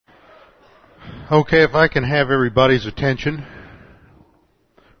Okay, if I can have everybody's attention.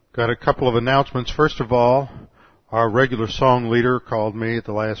 Got a couple of announcements. First of all, our regular song leader called me at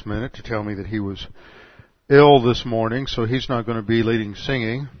the last minute to tell me that he was ill this morning, so he's not going to be leading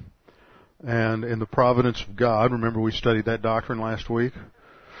singing. And in the providence of God, remember we studied that doctrine last week?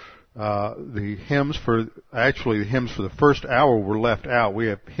 The hymns for the first hour were left out. We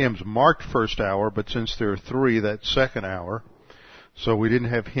have hymns marked first hour, but since there are three, that's second hour. So we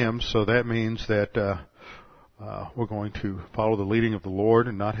didn't have hymns, so that means that we're going to follow the leading of the Lord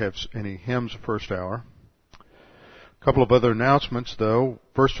and not have any hymns first hour. A couple of other announcements, though.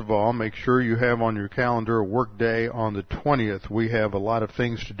 First of all, make sure you have on your calendar a work day on the 20th. We have a lot of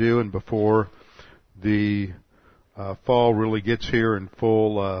things to do, and before the fall really gets here in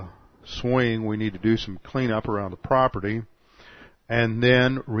full swing, we need to do some cleanup around the property. And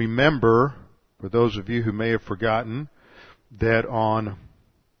then remember, for those of you who may have forgotten, that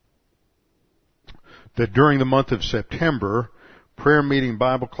during the month of September, prayer meeting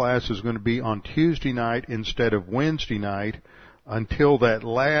Bible class is going to be on Tuesday night instead of Wednesday night until that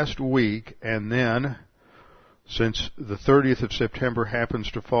last week, and then, since the 30th of September happens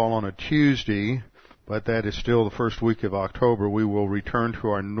to fall on a Tuesday, but that is still the first week of October, we will return to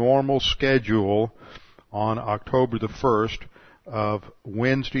our normal schedule on October the 1st of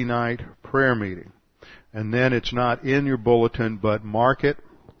Wednesday night prayer meeting. And then it's not in your bulletin, but mark it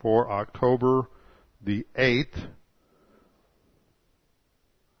for October the 8th.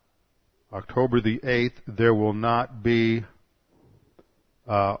 October the 8th, there will not be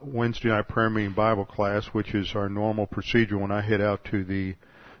Wednesday night prayer meeting Bible class, which is our normal procedure when I head out to the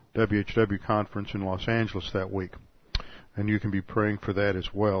WHW conference in Los Angeles that week. And you can be praying for that as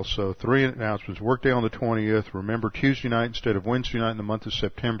well. So 3 announcements. Workday on the 20th. Remember, Tuesday night instead of Wednesday night in the month of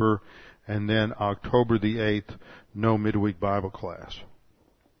September. And then October the 8th, no midweek Bible class.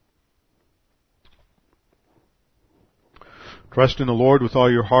 Trust in the Lord with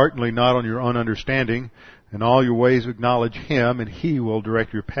all your heart and lean not on your own understanding. In all your ways acknowledge Him, and He will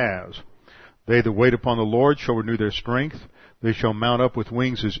direct your paths. They that wait upon the Lord shall renew their strength. They shall mount up with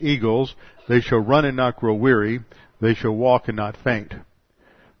wings as eagles. They shall run and not grow weary. They shall walk and not faint.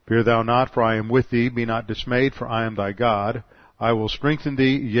 Fear thou not, for I am with thee. Be not dismayed, for I am thy God. I will strengthen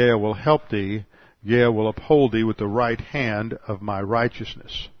thee, yea, I will help thee, yea, I will uphold thee with the right hand of my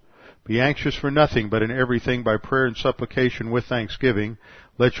righteousness. Be anxious for nothing, but in everything by prayer and supplication with thanksgiving,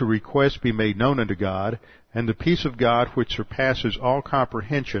 let your requests be made known unto God, and the peace of God, which surpasses all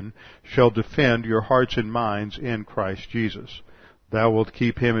comprehension, shall defend your hearts and minds in Christ Jesus. Thou wilt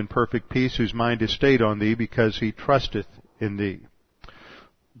keep him in perfect peace, whose mind is stayed on thee, because he trusteth in thee.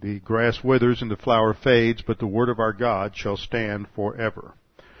 The grass withers and the flower fades, but the word of our God shall stand forever.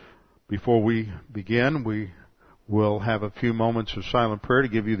 Before we begin, we will have a few moments of silent prayer to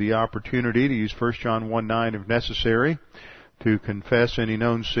give you the opportunity to use 1 John 1:9 if necessary, to confess any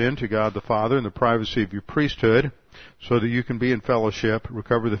known sin to God the Father in the privacy of your priesthood, so that you can be in fellowship,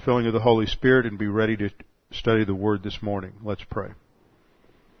 recover the filling of the Holy Spirit, and be ready to study the Word this morning. Let's pray.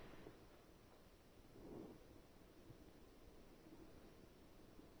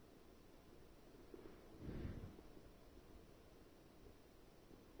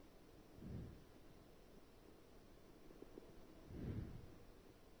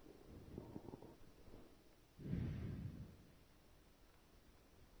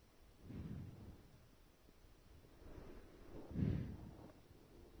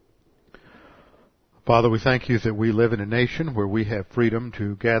 Father, we thank you that we live in a nation where we have freedom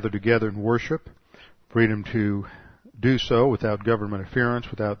to gather together and worship, freedom to do so without government interference,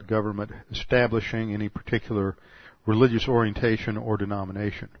 without the government establishing any particular religious orientation or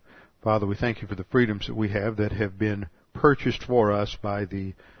denomination. Father, we thank you for the freedoms that we have that have been purchased for us by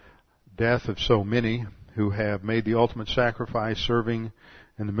the death of so many who have made the ultimate sacrifice serving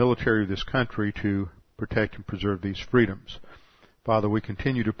in the military of this country to protect and preserve these freedoms. Father, we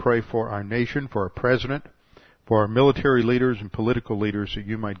continue to pray for our nation, for our president, for our military leaders and political leaders, that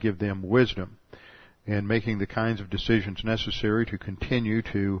you might give them wisdom in making the kinds of decisions necessary to continue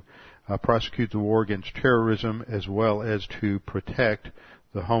to prosecute the war against terrorism as well as to protect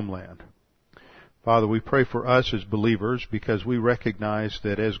the homeland. Father, we pray for us as believers because we recognize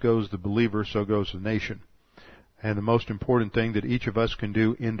that as goes the believer, so goes the nation. And the most important thing that each of us can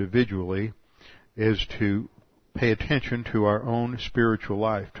do individually is to pay attention to our own spiritual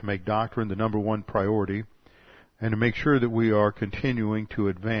life, to make doctrine the number one priority, and to make sure that we are continuing to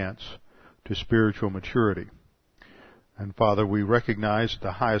advance to spiritual maturity. And Father, we recognize that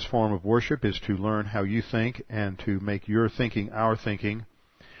the highest form of worship is to learn how you think and to make your thinking our thinking.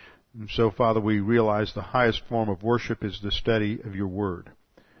 And so, Father, we realize the highest form of worship is the study of your word.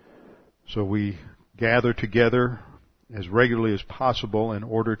 So we gather together as regularly as possible in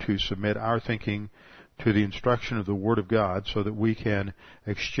order to submit our thinking to the instruction of the Word of God so that we can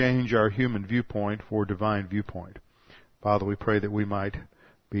exchange our human viewpoint for divine viewpoint. Father, we pray that we might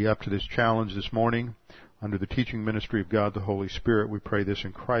be up to this challenge this morning under the teaching ministry of God the Holy Spirit. We pray this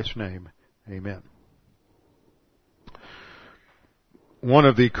in Christ's name. Amen. One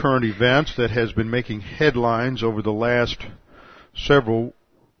of the current events that has been making headlines over the last several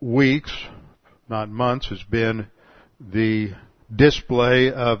weeks, not months, has been the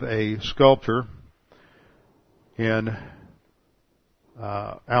display of a sculpture in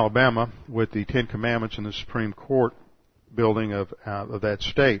Alabama with the Ten Commandments in the Supreme Court building of that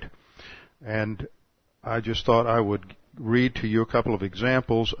state. And I just thought I would read to you a couple of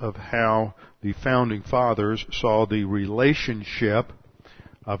examples of how the Founding Fathers saw the relationship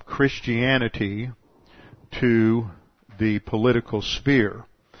of Christianity to the political sphere.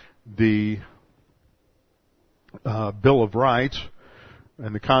 The Bill of Rights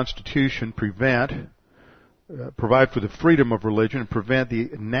and the Constitution provide for the freedom of religion and prevent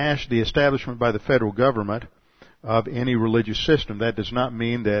the establishment by the federal government of any religious system. That does not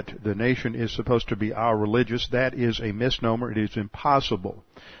mean that the nation is supposed to be our religious. That is a misnomer. It is impossible.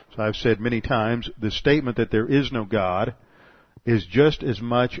 So I've said many times, the statement that there is no God is just as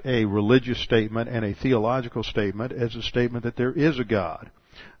much a religious statement and a theological statement as a statement that there is a God.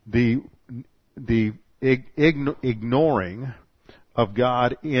 The ignoring of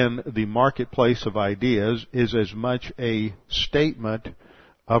God in the marketplace of ideas is as much a statement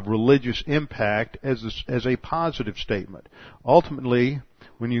of religious impact as a positive statement. Ultimately,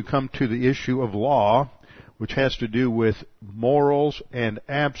 when you come to the issue of law, which has to do with morals and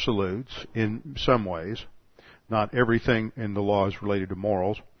absolutes in some ways, not everything in the law is related to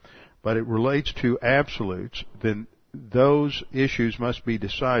morals, but it relates to absolutes, then those issues must be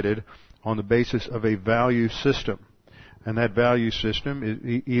decided on the basis of a value system. And that value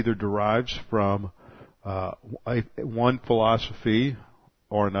system either derives from one philosophy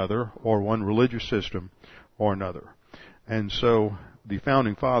or another, or one religious system or another. And so the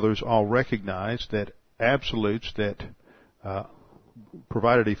Founding Fathers all recognized that absolutes that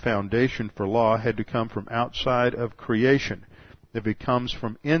provided a foundation for law had to come from outside of creation. If it comes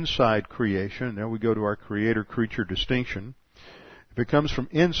from inside creation, now we go to our creator-creature distinction. If it comes from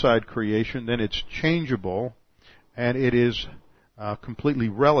inside creation, then it's changeable and it is completely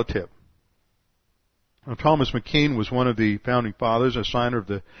relative. Now, Thomas McKean was one of the Founding Fathers, a signer of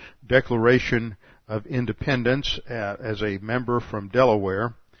the Declaration of Independence as a member from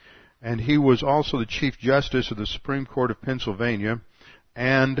Delaware, and he was also the Chief Justice of the Supreme Court of Pennsylvania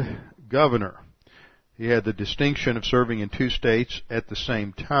and governor. He had the distinction of serving in two states at the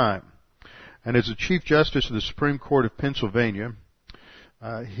same time. And as the Chief Justice of the Supreme Court of Pennsylvania,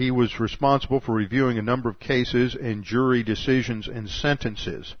 he was responsible for reviewing a number of cases and jury decisions and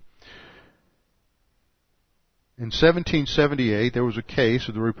sentences. In 1778, there was a case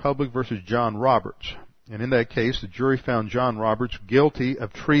of the Republic versus John Roberts. And in that case, the jury found John Roberts guilty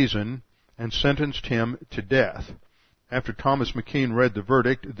of treason and sentenced him to death. After Thomas McKean read the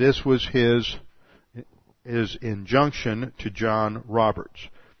verdict, this was his injunction to John Roberts.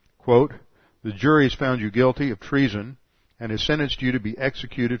 Quote, "The jury has found you guilty of treason and has sentenced you to be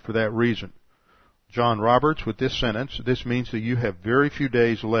executed for that reason. John Roberts, with this sentence, this means that you have very few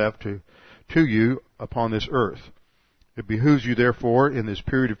days left to you upon this earth. It behooves you, therefore, in this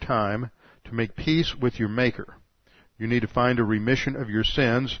period of time, to make peace with your Maker. You need to find a remission of your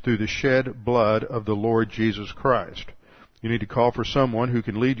sins through the shed blood of the Lord Jesus Christ. You need to call for someone who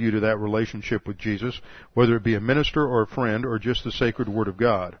can lead you to that relationship with Jesus, whether it be a minister or a friend or just the sacred Word of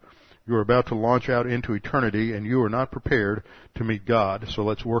God. You are about to launch out into eternity, and you are not prepared to meet God, so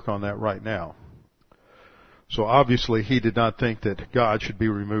let's work on that right now." So obviously he did not think that God should be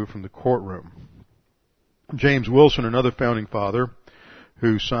removed from the courtroom. James Wilson, another Founding Father,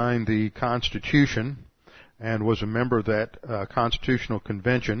 who signed the Constitution and was a member of that Constitutional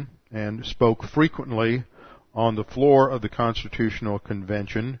Convention and spoke frequently on the floor of the Constitutional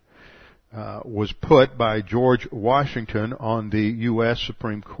Convention, was put by George Washington on the U.S.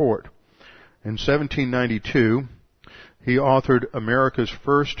 Supreme Court. In 1792, he authored America's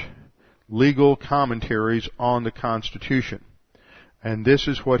first legal commentaries on the Constitution. And this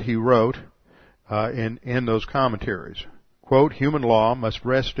is what he wrote in those commentaries. Quote, "Human law must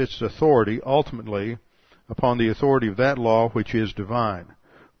rest its authority ultimately upon the authority of that law which is divine.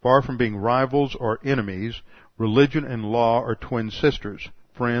 Far from being rivals or enemies, religion and law are twin sisters,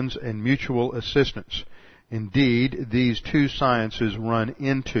 friends and mutual assistants. Indeed, these two sciences run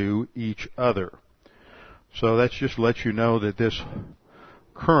into each other." So that's just to let you know that this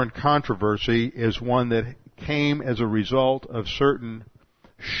current controversy is one that came as a result of certain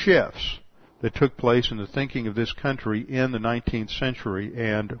shifts that took place in the thinking of this country in the 19th century.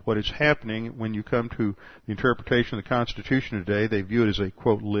 And what is happening when you come to the interpretation of the Constitution today, they view it as a,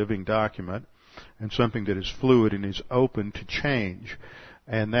 quote, living document and something that is fluid and is open to change.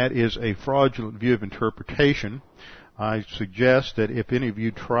 And that is a fraudulent view of interpretation. I suggest that if any of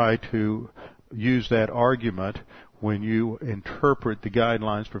you try to use that argument when you interpret the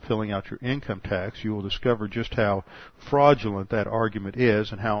guidelines for filling out your income tax, you will discover just how fraudulent that argument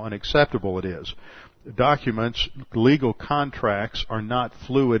is and how unacceptable it is. Documents, legal contracts, are not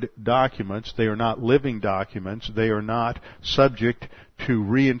fluid documents. They are not living documents. They are not subject to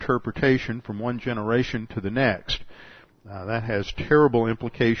reinterpretation from one generation to the next. That has terrible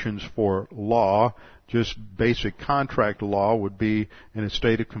implications for law. Just basic contract law would be in a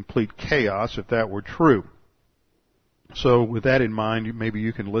state of complete chaos if that were true. So with that in mind, maybe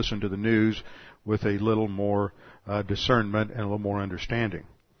you can listen to the news with a little more discernment and a little more understanding.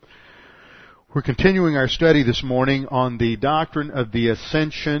 We're continuing our study this morning on the doctrine of the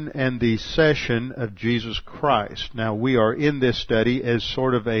ascension and the session of Jesus Christ. Now, we are in this study as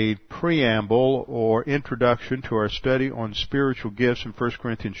sort of a preamble or introduction to our study on spiritual gifts in 1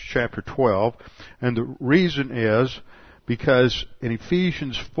 Corinthians chapter 12. And the reason is because in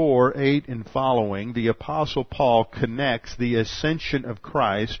Ephesians 4:8 and following, the Apostle Paul connects the ascension of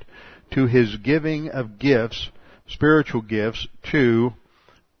Christ to his giving of gifts, spiritual gifts, to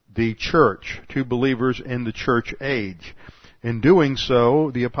the church, to believers in the church age. In doing so,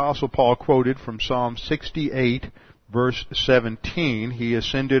 the Apostle Paul quoted from Psalm 68, verse 17, he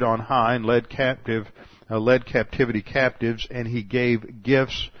ascended on high and led captivity captives, and he gave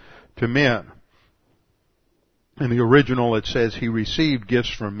gifts to men. In the original it says he received gifts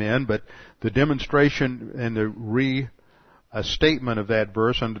from men, but the demonstration and the statement of that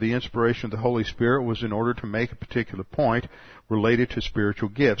verse under the inspiration of the Holy Spirit was in order to make a particular point related to spiritual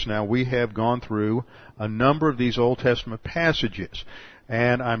gifts. Now, we have gone through a number of these Old Testament passages,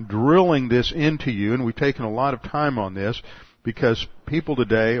 and I'm drilling this into you, and we've taken a lot of time on this because people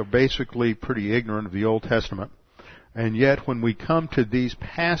today are basically pretty ignorant of the Old Testament. And yet, when we come to these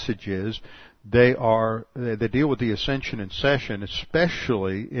passages, they deal with the ascension and session,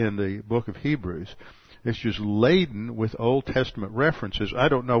 especially in the book of Hebrews. It's just laden with Old Testament references. I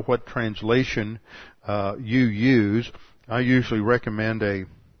don't know what translation you use. I usually recommend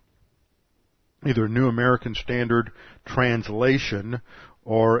either a New American Standard translation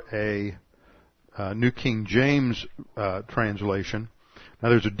or a New King James translation. Now,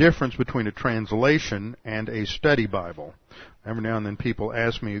 there's a difference between a translation and a study Bible. Every now and then people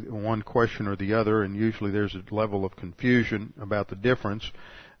ask me one question or the other, and usually there's a level of confusion about the difference.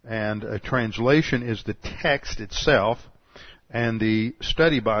 And a translation is the text itself, and the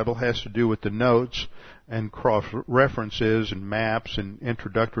study Bible has to do with the notes and cross-references and maps and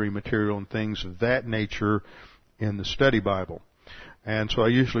introductory material and things of that nature in the study Bible. And so I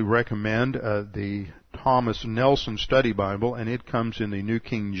usually recommend the Thomas Nelson Study Bible, and it comes in the New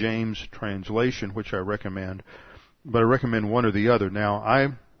King James translation, which I recommend. But I recommend one or the other. Now, I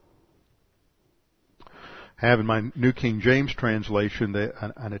have in my New King James translation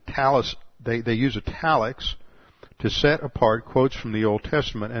they use italics to set apart quotes from the Old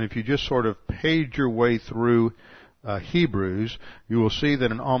Testament. And if you just sort of page your way through Hebrews, you will see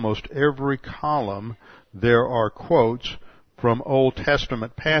that in almost every column there are quotes from Old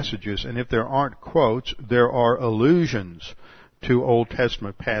Testament passages. And if there aren't quotes, there are allusions to Old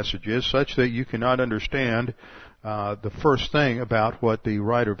Testament passages such that you cannot understand the first thing about what the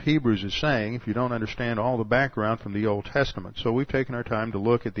writer of Hebrews is saying if you don't understand all the background from the Old Testament. So we've taken our time to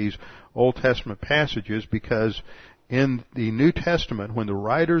look at these Old Testament passages because in the New Testament, when the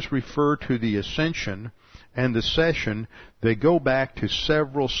writers refer to the ascension and the session, they go back to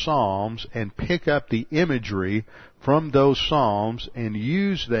several Psalms and pick up the imagery from those Psalms and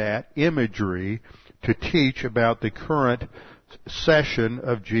use that imagery to teach about the current session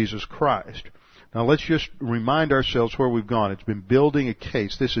of Jesus Christ. Now let's just remind ourselves where we've gone. It's been building a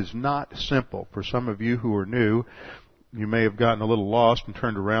case. This is not simple. For some of you who are new, you may have gotten a little lost and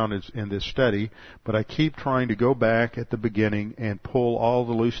turned around in this study, but I keep trying to go back at the beginning and pull all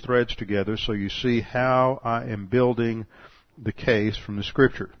the loose threads together so you see how I am building the case from the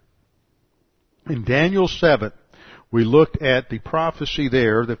Scripture. In Daniel 7, we looked at the prophecy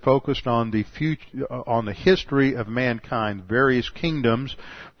there that focused on the future, on the history of mankind, various kingdoms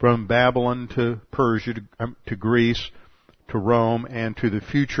from Babylon to Persia to Greece to Rome and to the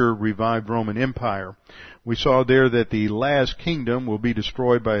future revived Roman Empire. We saw there that the last kingdom will be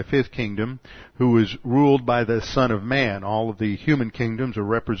destroyed by a fifth kingdom who is ruled by the Son of Man. All of the human kingdoms are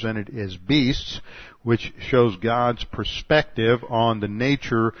represented as beasts, which shows God's perspective on the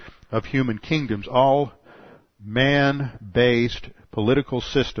nature of human kingdoms. All man-based political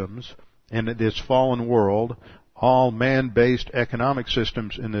systems in this fallen world, all man-based economic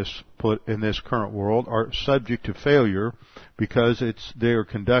systems in this current world are subject to failure because they are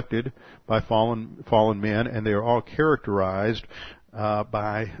conducted by fallen men, and they are all characterized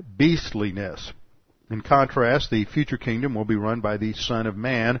by beastliness. In contrast, the future kingdom will be run by the Son of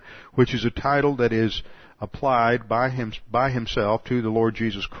Man, which is a title that is applied by himself to the Lord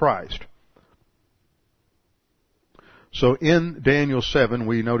Jesus Christ. So in Daniel 7,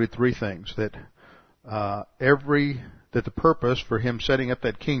 we noted three things: that that the purpose for him setting up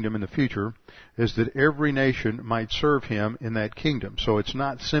that kingdom in the future is that every nation might serve him in that kingdom. So it's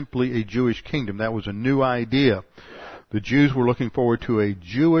not simply a Jewish kingdom. That was a new idea. The Jews were looking forward to a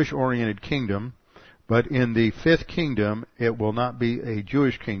Jewish-oriented kingdom, but in the fifth kingdom, it will not be a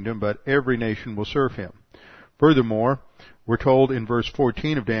Jewish kingdom, but every nation will serve him. Furthermore, we're told in verse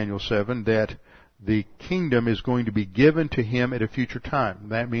 14 of Daniel 7 that the kingdom is going to be given to him at a future time.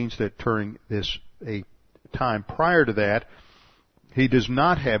 That means that during a time prior to that, he does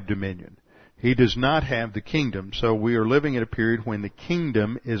not have dominion. He does not have the kingdom. So we are living in a period when the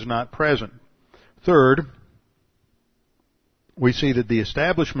kingdom is not present. Third, we see that the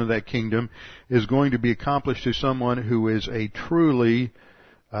establishment of that kingdom is going to be accomplished through someone who is a truly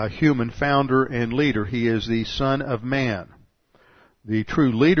human founder and leader. He is the Son of Man. The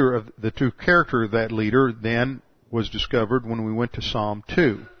true character of that leader then was discovered when we went to Psalm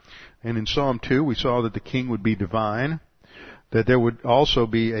 2. And in Psalm 2 we saw that the king would be divine, that there would also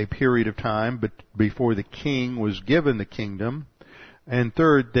be a period of time before the king was given the kingdom, and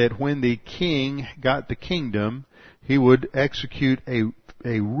third, that when the king got the kingdom, he would execute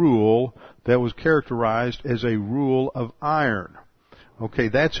a rule that was characterized as a rule of iron. Okay,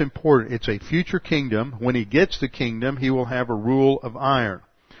 that's important. It's a future kingdom. When he gets the kingdom, he will have a rule of iron.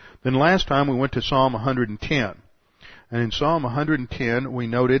 Then last time we went to Psalm 110. And in Psalm 110 we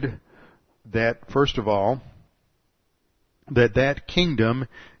noted that, first of all, that kingdom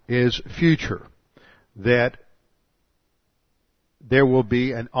is future. That there will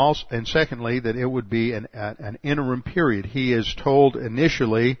be and secondly, that it would be an interim period. He is told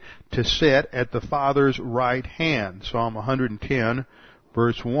initially to sit at the Father's right hand. Psalm 110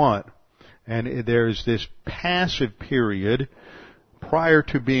 verse 1. And there's this passive period prior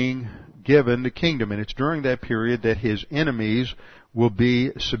to being given the kingdom, and it's during that period that his enemies will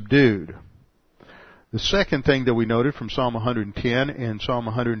be subdued. The second thing that we noted from Psalm 110 and Psalm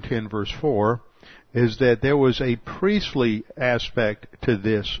 110 verse 4 is that there was a priestly aspect to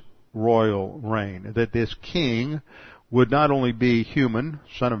this royal reign, that this king would not only be human,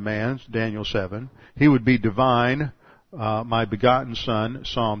 Son of Man, Daniel 7, he would be divine, my begotten Son,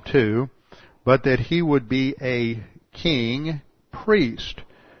 Psalm 2, but that he would be a king priest.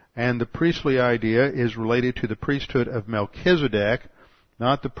 And the priestly idea is related to the priesthood of Melchizedek,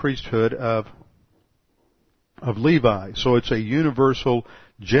 not the priesthood of Levi. So it's a universal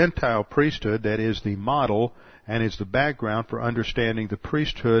Gentile priesthood that is the model and is the background for understanding the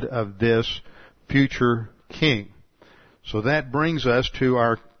priesthood of this future king. So that brings us to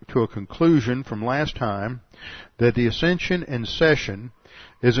a conclusion from last time, that the ascension and session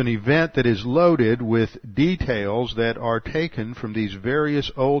is an event that is loaded with details that are taken from these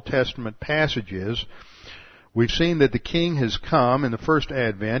various Old Testament passages. We've seen that the king has come in the first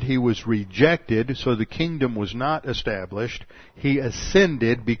advent. He was rejected, so the kingdom was not established. He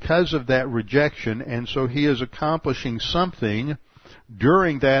ascended because of that rejection, and so he is accomplishing something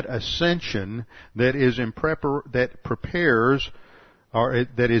during that ascension that is in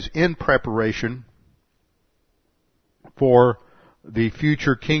preparation for the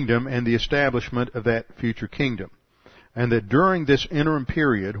future kingdom and the establishment of that future kingdom. And that during this interim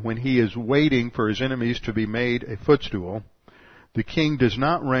period, when he is waiting for his enemies to be made a footstool, the king does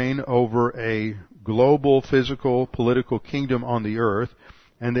not reign over a global, physical, political kingdom on the earth,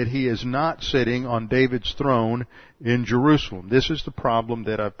 and that he is not sitting on David's throne in Jerusalem. This is the problem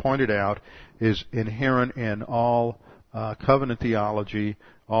that I've pointed out is inherent in all covenant theology,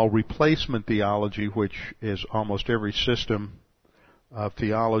 all replacement theology, which is almost every system of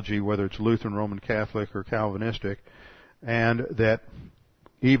theology, whether it's Lutheran, Roman Catholic, or Calvinistic, and that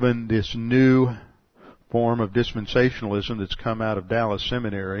even this new form of dispensationalism that's come out of Dallas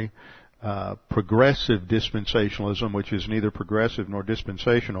Seminary, progressive dispensationalism, which is neither progressive nor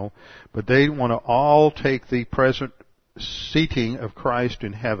dispensational, but they want to all take the present seating of Christ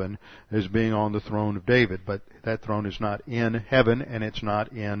in heaven as being on the throne of David. But that throne is not in heaven, and it's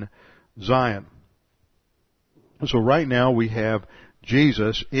not in Zion. So right now we have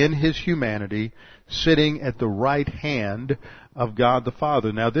Jesus in His humanity sitting at the right hand of God the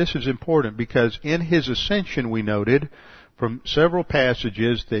Father. Now this is important because in His ascension we noted from several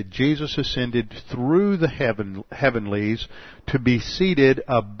passages that Jesus ascended through the heavenlies to be seated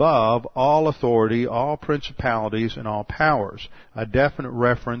above all authority, all principalities, and all powers. A definite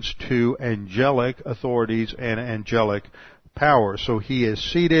reference to angelic authorities and angelic powers. So He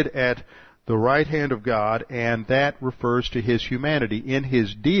is seated at the right hand of God, and that refers to His humanity. In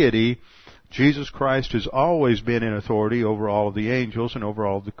His deity, Jesus Christ has always been in authority over all of the angels and over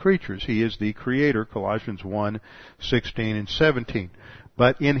all of the creatures. He is the Creator, Colossians 1:16 and 17.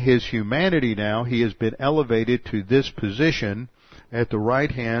 But in His humanity now, He has been elevated to this position at the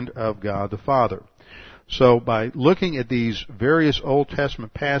right hand of God the Father. So by looking at these various Old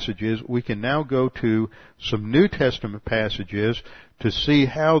Testament passages, we can now go to some New Testament passages to see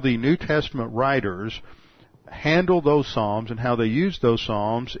how the New Testament writers handle those Psalms and how they use those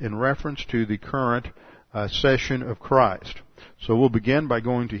Psalms in reference to the current session of Christ. So we'll begin by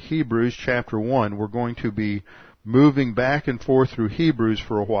going to Hebrews chapter 1. We're going to be moving back and forth through Hebrews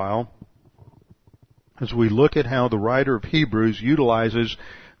for a while as we look at how the writer of Hebrews utilizes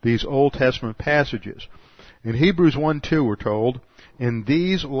these Old Testament passages. In Hebrews 1:2 we're told, in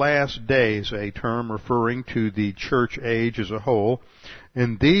these last days, a term referring to the church age as a whole,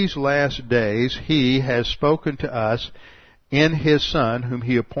 in these last days He has spoken to us in His Son, whom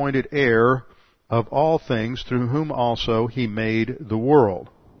He appointed heir of all things, through whom also He made the world.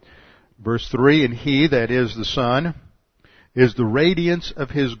 Verse 3, and He, that is the Son, is the radiance of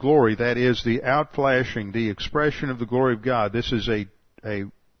His glory, that is the outflashing, the expression of the glory of God. This is a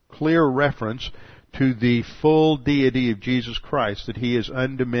clear reference to the full deity of Jesus Christ, that He is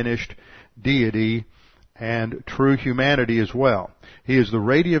undiminished deity and true humanity as well. He is the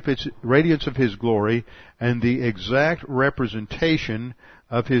radiance of His glory and the exact representation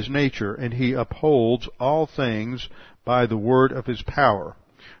of His nature, and He upholds all things by the word of His power.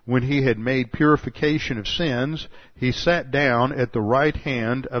 When He had made purification of sins, He sat down at the right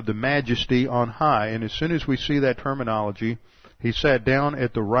hand of the Majesty on high. And as soon as we see that terminology, He sat down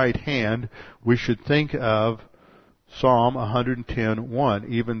at the right hand, we should think of Psalm 110:1.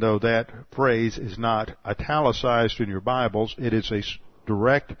 Even though that phrase is not italicized in your Bibles, it is a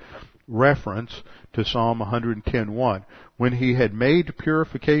direct reference to Psalm 110:1. When He had made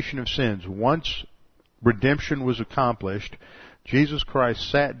purification of sins, once redemption was accomplished, Jesus Christ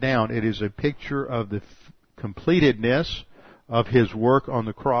sat down. It is a picture of the completedness of His work on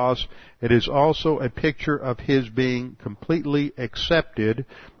the cross. It is also a picture of His being completely accepted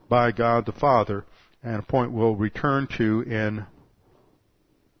by God the Father, and a point we'll return to in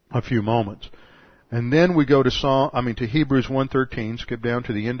a few moments. And then we go to Hebrews 1:13, skip down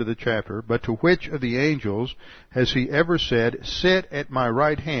to the end of the chapter. But to which of the angels has He ever said, sit at my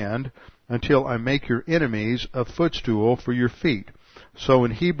right hand until I make your enemies a footstool for your feet? So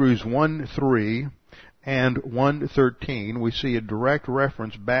in Hebrews 1:3 and 1:13, we see a direct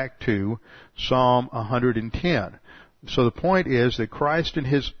reference back to Psalm 110. So the point is that Christ in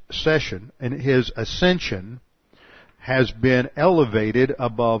His ascension has been elevated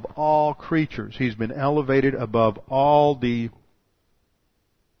above all creatures. He's been elevated above all the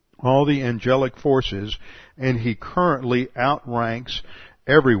angelic forces, and He currently outranks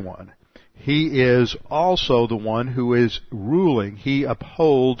everyone. He is also the one who is ruling. He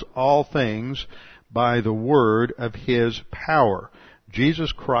upholds all things by the word of His power.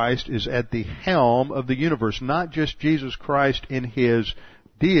 Jesus Christ is at the helm of the universe. Not just Jesus Christ in His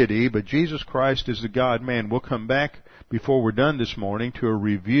deity, but Jesus Christ is the God-man. We'll come back before we're done this morning to a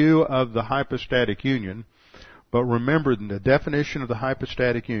review of the hypostatic union. But remember the definition of the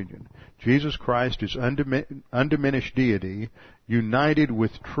hypostatic union. Jesus Christ is undiminished deity, united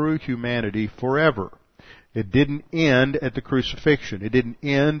with true humanity forever. It didn't end at the crucifixion. It didn't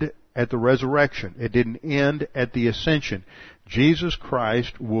end at the resurrection. It didn't end at the ascension. Jesus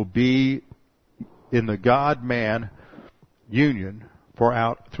Christ will be in the God-man union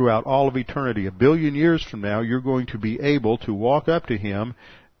throughout all of eternity. 1 billion years from now, you're going to be able to walk up to Him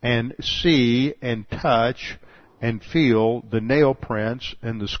and see and touch and feel the nail prints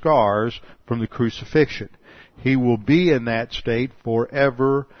and the scars from the crucifixion. He will be in that state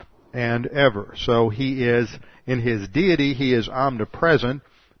forever and ever. So He is, in His deity, He is omnipresent,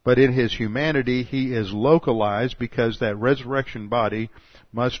 but in His humanity, He is localized because that resurrection body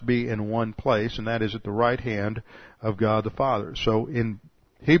must be in one place, and that is at the right hand of God the Father. So in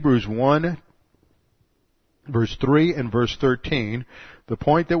Hebrews 1, verse 3 and verse 13, the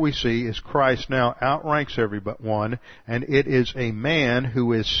point that we see is Christ now outranks everyone, and it is a man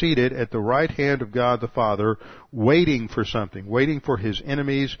who is seated at the right hand of God the Father, waiting for something, waiting for his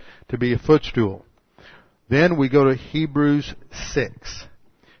enemies to be a footstool. Then we go to Hebrews 6.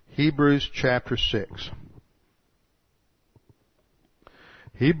 Hebrews chapter 6.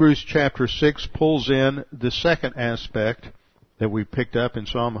 Hebrews chapter 6 pulls in the second aspect that we picked up in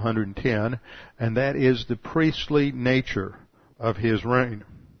Psalm 110, and that is the priestly nature of his reign.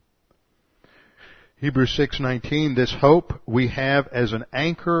 Hebrews 6:19, this hope we have as an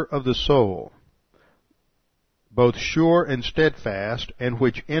anchor of the soul, both sure and steadfast, and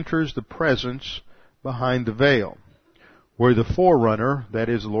which enters the presence behind the veil, where the forerunner, that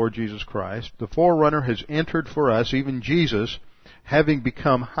is the Lord Jesus Christ, the forerunner has entered for us, even Jesus, having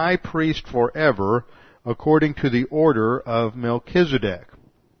become high priest forever, according to the order of Melchizedek.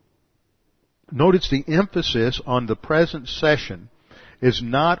 Notice the emphasis on the present session is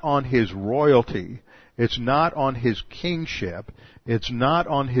not on his royalty, it's not on his kingship, it's not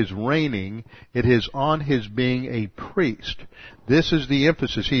on his reigning, it is on his being a priest. This is the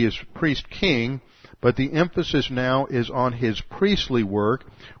emphasis. He is priest king, but the emphasis now is on his priestly work,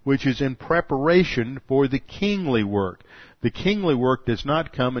 which is in preparation for the kingly work. The kingly work does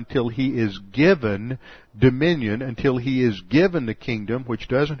not come until he is given dominion, until he is given the kingdom, which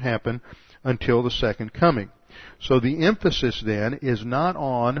doesn't happen until the second coming. So the emphasis then is not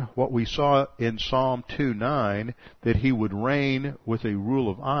on what we saw in Psalm 2:9, that he would reign with a rule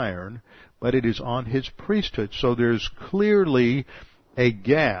of iron, but it is on his priesthood. So there's clearly a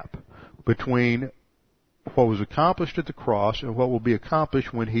gap between what was accomplished at the cross and what will be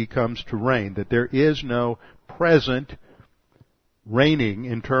accomplished when he comes to reign, that there is no present reigning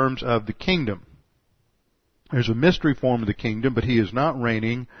in terms of the kingdom. There's a mystery form of the kingdom, but he is not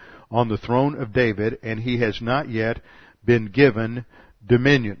reigning on the throne of David, and he has not yet been given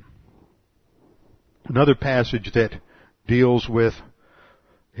dominion. Another passage that deals with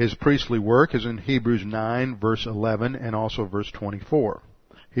his priestly work is in Hebrews 9, verse 11, and also verse 24.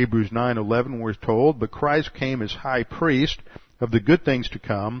 Hebrews 9:11, we're told, but Christ came as high priest of the good things to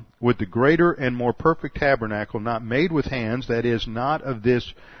come, with the greater and more perfect tabernacle, not made with hands, that is, not of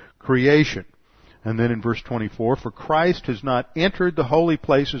this creation. And then in verse 24, for Christ has not entered the holy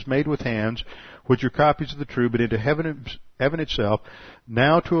places made with hands, which are copies of the true, but into heaven itself,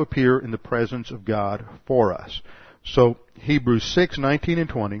 now to appear in the presence of God for us. So Hebrews 6:19 and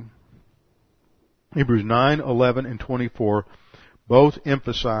 20, Hebrews 9:11 and 24, both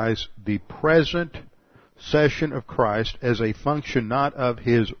emphasize the present session of Christ as a function not of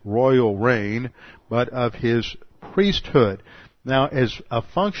his royal reign, but of his priesthood. Now, as a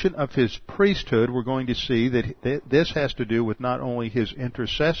function of his priesthood, we're going to see that this has to do with not only his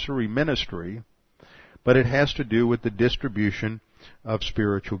intercessory ministry, but it has to do with the distribution of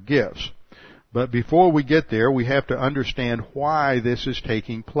spiritual gifts. But before we get there, we have to understand why this is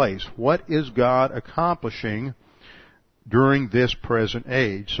taking place. What is God accomplishing during this present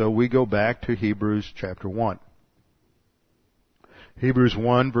age? So we go back to Hebrews chapter 1. Hebrews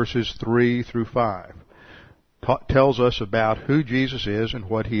 1 verses 3 through 5 tells us about who Jesus is and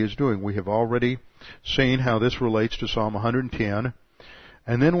what he is doing. We have already seen how this relates to Psalm 110.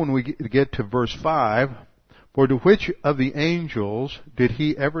 And then when we get to verse 5, for to which of the angels did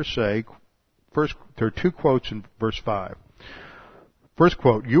he ever say, first, there are two quotes in verse 5. First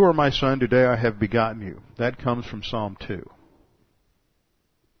quote, you are my son, today I have begotten you. That comes from Psalm 2.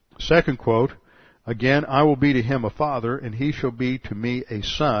 Second quote, again, I will be to him a father, and he shall be to me a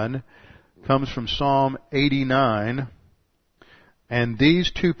son, comes from Psalm 89. And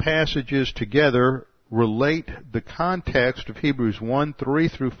these two passages together relate the context of Hebrews 1, 3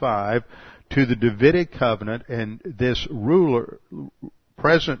 through 5 to the Davidic covenant and this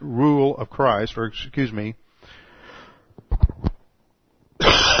present rule of Christ,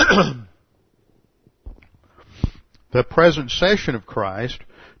 the present session of Christ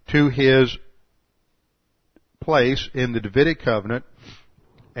to his place in the Davidic covenant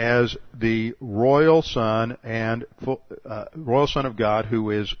as the royal son and royal son of God, who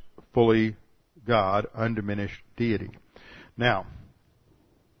is fully God, undiminished deity. Now,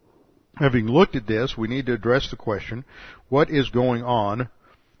 having looked at this, we need to address the question, what is going on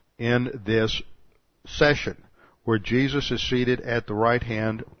in this session where Jesus is seated at the right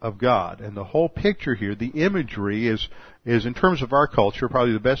hand of God? And the whole picture here, the imagery is in terms of our culture,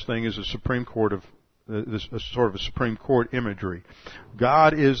 probably the best thing is a Supreme Court of sort of a Supreme Court imagery.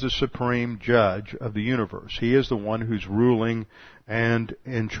 God is the supreme judge of the universe. He is the one who's ruling and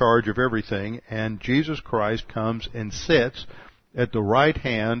in charge of everything, and Jesus Christ comes and sits at the right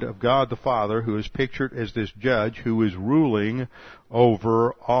hand of God the Father, who is pictured as this judge who is ruling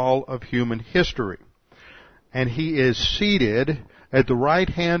over all of human history. And he is seated at the right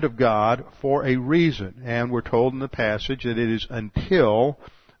hand of God for a reason. And we're told in the passage that it is until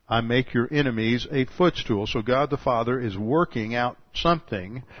I make your enemies a footstool. So God the Father is working out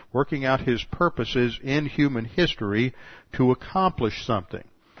something, working out His purposes in human history to accomplish something.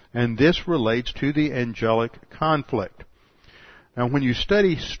 And this relates to the angelic conflict. Now, when you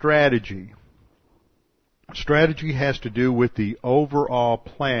study strategy, strategy has to do with the overall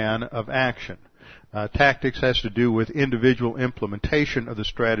plan of action. Tactics has to do with individual implementation of the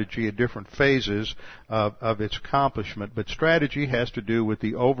strategy at different phases of its accomplishment. But strategy has to do with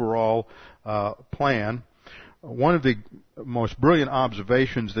the overall plan. One of the most brilliant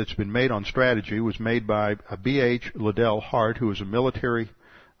observations that's been made on strategy was made by B.H. Liddell Hart, who is a military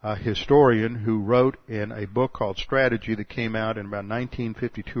historian who wrote in a book called Strategy that came out in about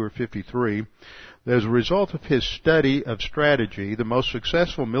 1952 or 53. That as a result of his study of strategy, the most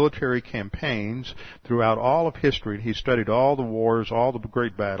successful military campaigns throughout all of history, and he studied all the wars, all the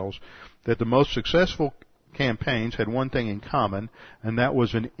great battles, that the most successful campaigns had one thing in common, and that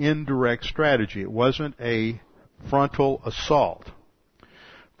was an indirect strategy. It wasn't a frontal assault.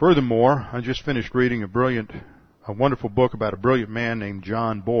 Furthermore, I just finished reading a wonderful book about a brilliant man named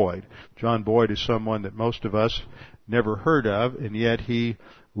John Boyd. John Boyd is someone that most of us never heard of, and yet he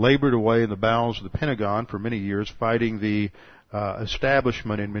labored away in the bowels of the Pentagon for many years, fighting the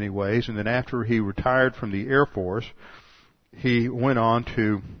establishment in many ways. And then after he retired from the Air Force, he went on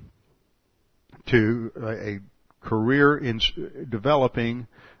to a career in developing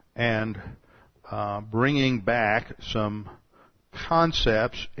and bringing back some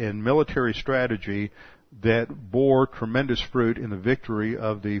concepts in military strategy that bore tremendous fruit in the victory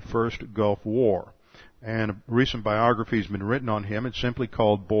of the first Gulf War. And a recent biography has been written on him. It's simply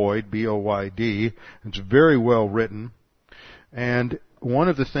called Boyd, B-O-Y-D. It's very well written. And one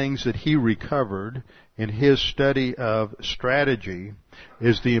of the things that he recovered in his study of strategy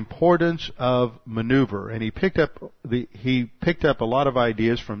is the importance of maneuver. And he picked up a lot of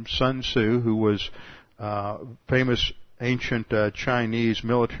ideas from Sun Tzu, who was famous ancient Chinese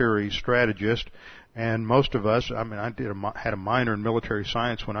military strategist. And most of us, I had a minor in military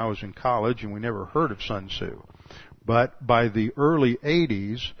science when I was in college, and we never heard of Sun Tzu. But by the early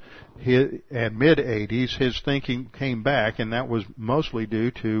 80s and mid-80s, his thinking came back, and that was mostly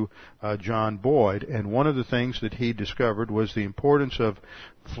due to John Boyd. And one of the things that he discovered was the importance of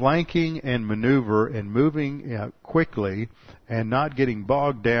flanking and maneuver and moving quickly and not getting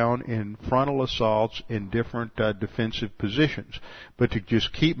bogged down in frontal assaults in different defensive positions, but to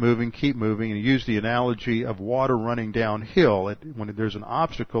just keep moving, and use the analogy of water running downhill. When there's an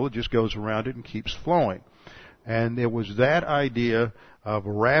obstacle, it just goes around it and keeps flowing. And it was that idea of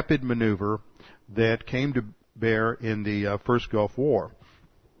rapid maneuver that came to bear in the first Gulf War.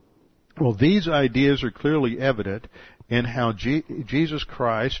 Well, these ideas are clearly evident in how Jesus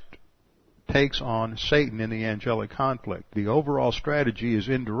Christ takes on Satan in the angelic conflict. The overall strategy is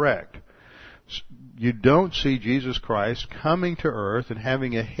indirect. You don't see Jesus Christ coming to earth and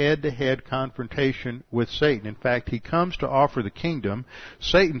having a head-to-head confrontation with Satan. In fact, he comes to offer the kingdom.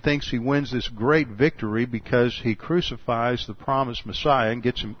 Satan thinks he wins this great victory because he crucifies the promised Messiah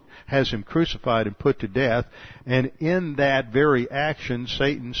and has him crucified and put to death. And in that very action,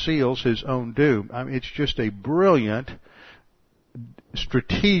 Satan seals his own doom. It's just a brilliant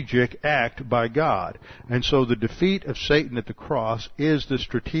strategic act by God. And so the defeat of Satan at the cross is the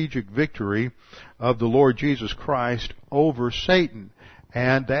strategic victory of the Lord Jesus Christ over Satan.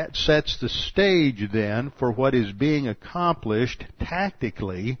 And that sets the stage then for what is being accomplished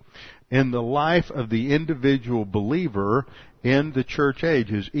tactically in the life of the individual believer in the church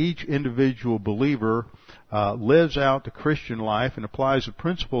age. As each individual believer lives out the Christian life and applies the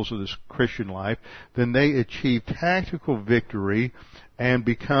principles of this Christian life, then they achieve tactical victory and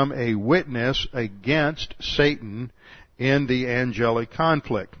become a witness against Satan in the angelic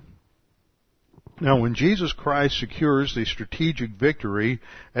conflict. Now, when Jesus Christ secures the strategic victory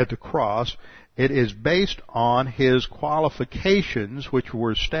at the cross, it is based on His qualifications which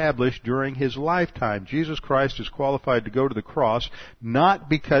were established during His lifetime. Jesus Christ is qualified to go to the cross not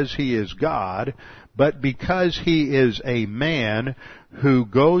because He is God, but because He is a man who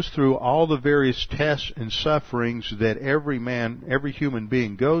goes through all the various tests and sufferings that every human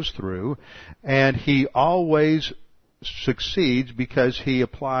being goes through, and He always succeeds because He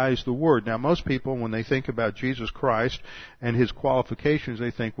applies the Word. Now, most people, when they think about Jesus Christ and His qualifications,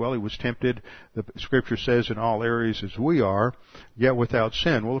 they think, well, He was tempted, the Scripture says, in all areas as we are, yet without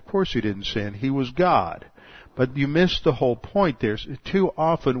sin. Well, of course He didn't sin. He was God. But you miss the whole point there. Too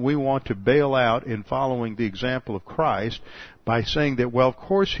often we want to bail out in following the example of Christ by saying that, well, of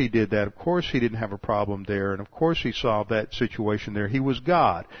course he did that, of course he didn't have a problem there, and of course he solved that situation there. He was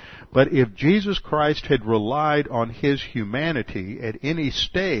God. But if Jesus Christ had relied on his humanity at any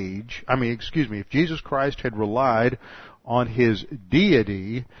stage, if Jesus Christ had relied on his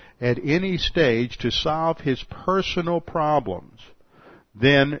deity at any stage to solve his personal problems,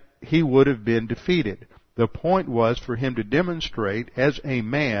 then he would have been defeated. The point was for him to demonstrate as a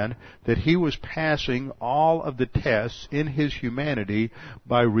man that he was passing all of the tests in his humanity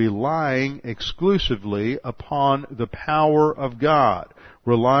by relying exclusively upon the power of God,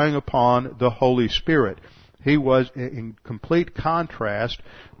 relying upon the Holy Spirit. He was in complete contrast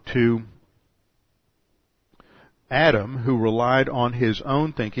to Adam, who relied on his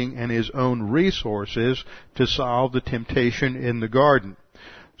own thinking and his own resources to solve the temptation in the garden.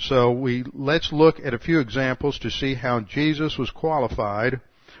 So let's look at a few examples to see how Jesus was qualified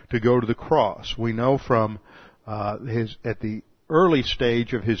to go to the cross. We know from at the early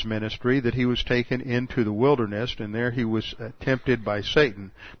stage of his ministry that he was taken into the wilderness, and there he was tempted by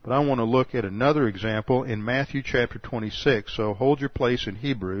Satan. But I want to look at another example in Matthew chapter 26. So hold your place in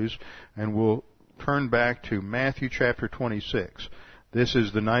Hebrews, and we'll turn back to Matthew chapter 26. This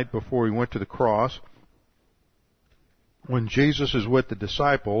is the night before he went to the cross, when Jesus is with the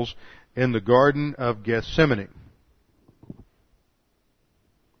disciples in the Garden of Gethsemane.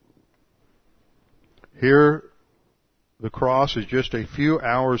 Here, the cross is just a few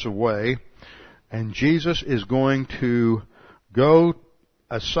hours away, and Jesus is going to go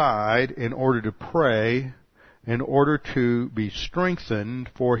aside in order to pray, in order to be strengthened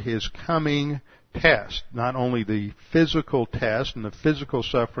for his coming test. Not only the physical test and the physical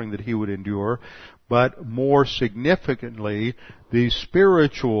suffering that he would endure, but more significantly, the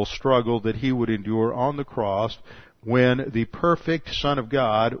spiritual struggle that he would endure on the cross when the perfect Son of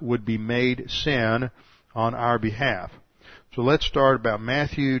God would be made sin on our behalf. So let's start about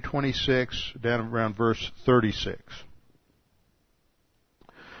Matthew 26, down around verse 36.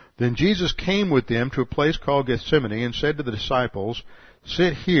 Then Jesus came with them to a place called Gethsemane and said to the disciples,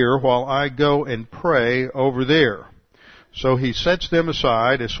 "Sit here while I go and pray over there." So he sets them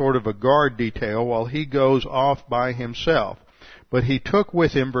aside as sort of a guard detail while he goes off by himself. But he took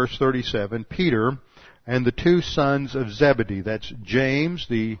with him, verse 37, Peter and the two sons of Zebedee. That's James,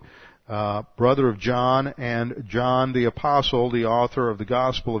 the brother of John, and John the apostle, the author of the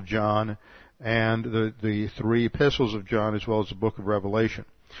Gospel of John, and the three epistles of John, as well as the book of Revelation.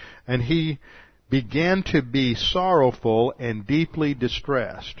 And he began to be sorrowful and deeply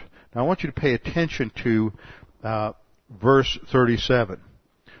distressed. Now I want you to pay attention to verse 37.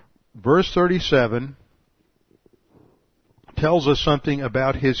 Verse 37 tells us something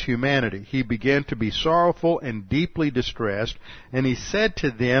about his humanity. He began to be sorrowful and deeply distressed, and he said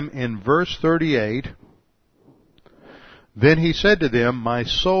to them in verse 38, "Then he said to them, my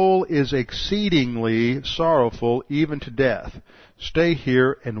soul is exceedingly sorrowful, even to death. Stay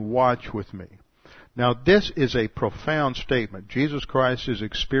here and watch with me." Now this is a profound statement. Jesus Christ is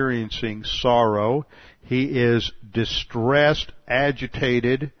experiencing sorrow. He is distressed,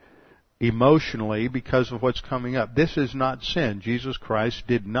 agitated emotionally because of what's coming up. This is not sin. Jesus Christ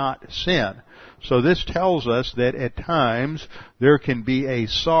did not sin. So this tells us that at times there can be a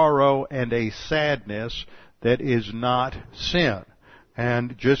sorrow and a sadness that is not sin.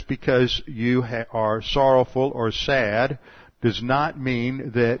 And just because you are sorrowful or sad does not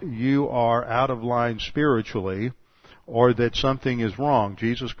mean that you are out of line spiritually or that something is wrong.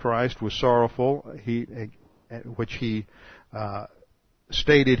 Jesus Christ was sorrowful, which he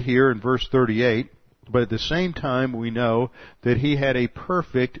stated here in verse 38, but at the same time we know that he had a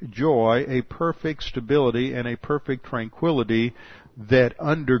perfect joy, a perfect stability, and a perfect tranquility that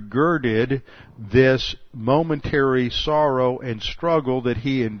undergirded this momentary sorrow and struggle that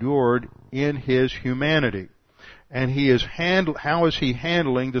he endured in his humanity. And how is he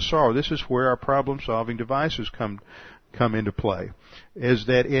handling the sorrow? This is where our problem-solving devices come into play. Is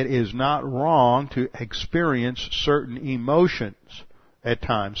that it is not wrong to experience certain emotions at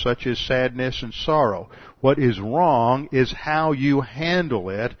times, such as sadness and sorrow. What is wrong is how you handle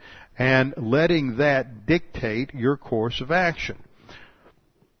it and letting that dictate your course of action.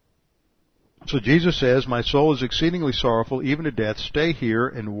 So Jesus says, "My soul is exceedingly sorrowful, even to death. Stay here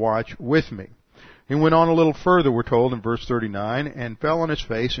and watch with me." He went on a little further, we're told in verse 39, and fell on his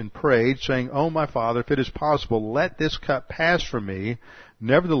face and prayed, saying, "O my Father, if it is possible, let this cup pass from me.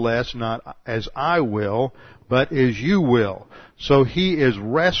 Nevertheless, not as I will, but as you will." So he is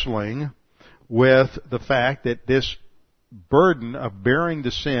wrestling with the fact that this burden of bearing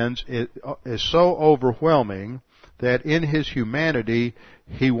the sins is so overwhelming that in His humanity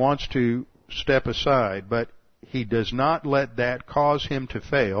He wants to step aside, but He does not let that cause Him to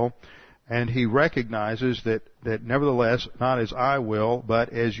fail, and He recognizes that nevertheless, not as I will,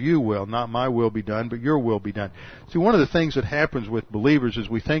 but as you will. Not my will be done, but your will be done. See, one of the things that happens with believers is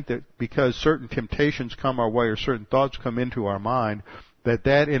we think that because certain temptations come our way or certain thoughts come into our mind, that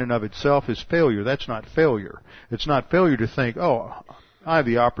in and of itself is failure. That's not failure. It's not failure to think, oh, I have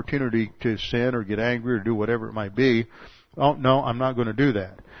the opportunity to sin or get angry or do whatever it might be. Oh, no, I'm not going to do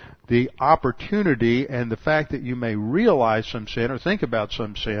that. The opportunity and the fact that you may realize some sin or think about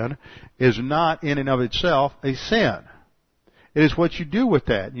some sin is not in and of itself a sin. It is what you do with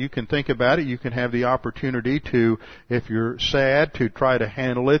that. You can think about it. You can have the opportunity to, if you're sad, to try to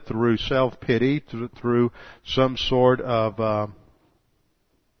handle it through self-pity, through some sort of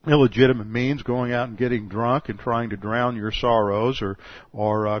illegitimate means, going out and getting drunk and trying to drown your sorrows,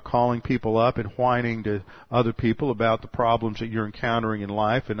 or calling people up and whining to other people about the problems that you're encountering in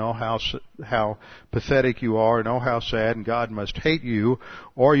life and how pathetic you are and how sad and God must hate you.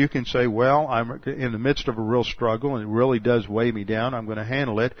 Or you can say, well, I'm in the midst of a real struggle and it really does weigh me down. I'm going to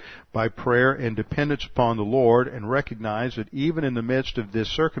handle it by prayer and dependence upon the Lord, and recognize that even in the midst of this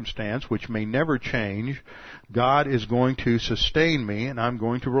circumstance, which may never change, God is going to sustain me and I'm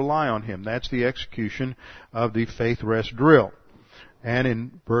going to rely on Him. That's the execution of the faith rest drill. And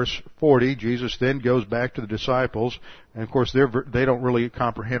in verse 40, Jesus then goes back to the disciples, and of course they don't really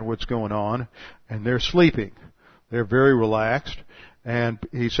comprehend what's going on, and they're sleeping. They're very relaxed. And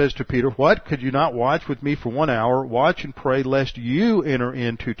He says to Peter, what? Could you not watch with me for 1 hour? Watch and pray lest you enter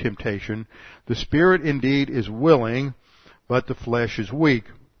into temptation. The spirit indeed is willing, but the flesh is weak.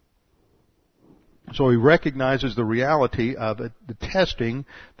 So He recognizes the reality of the testing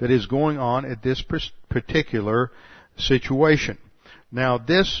that is going on at this particular situation. Now,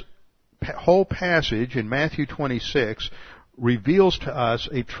 this whole passage in Matthew 26 reveals to us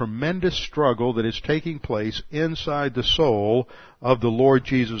a tremendous struggle that is taking place inside the soul of the Lord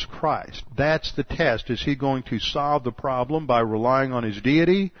Jesus Christ. That's the test. Is He going to solve the problem by relying on His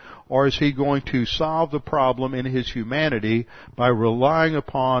deity, or is He going to solve the problem in His humanity by relying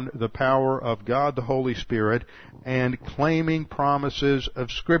upon the power of God the Holy Spirit and claiming promises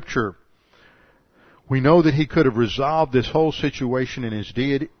of Scripture? We know that He could have resolved this whole situation in His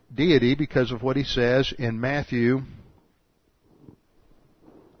deity because of what He says in Matthew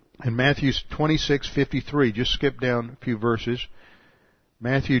 26:53. Just skip down a few verses.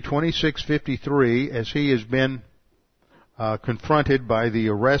 Matthew 26:53, as He has been confronted by the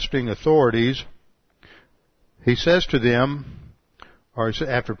arresting authorities, He says to them, or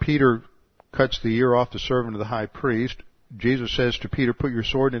after Peter cuts the ear off the servant of the high priest, Jesus says to Peter, put your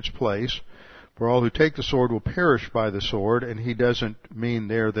sword in its place, for all who take the sword will perish by the sword. And He doesn't mean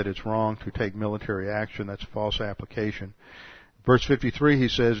there that it's wrong to take military action. That's a false application. Verse 53, He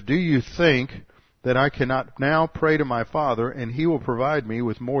says, do you think that I cannot now pray to my Father, and He will provide me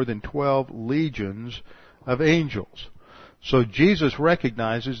with more than 12 legions of angels? So Jesus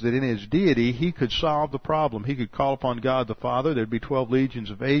recognizes that in His deity, He could solve the problem. He could call upon God the Father. There'd be 12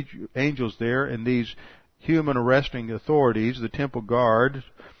 legions of angels there, and these human arresting authorities, the temple guard,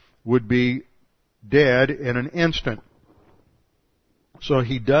 would be dead in an instant. So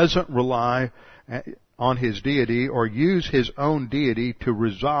He doesn't rely on His deity or use His own deity to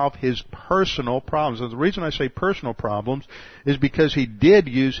resolve His personal problems. And the reason I say personal problems is because He did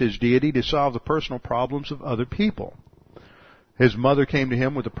use His deity to solve the personal problems of other people. His mother came to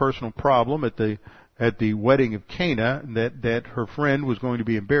Him with a personal problem at the wedding of Cana, that her friend was going to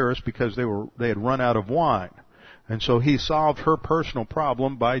be embarrassed because they had run out of wine. And so He solved her personal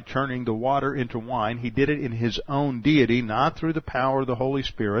problem by turning the water into wine. He did it in His own deity, not through the power of the Holy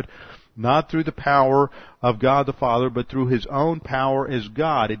Spirit, not through the power of God the Father, but through His own power as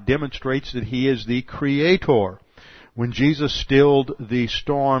God. It demonstrates that He is the Creator. When Jesus stilled the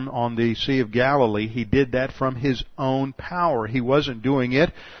storm on the Sea of Galilee, He did that from His own power. He wasn't doing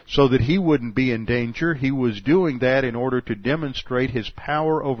it so that He wouldn't be in danger. He was doing that in order to demonstrate His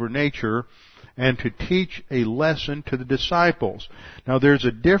power over nature and to teach a lesson to the disciples. Now, there's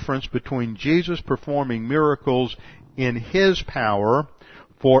a difference between Jesus performing miracles in His power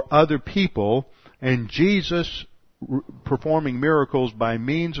for other people and Jesus performing miracles by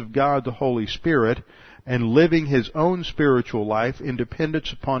means of God the Holy Spirit and living His own spiritual life in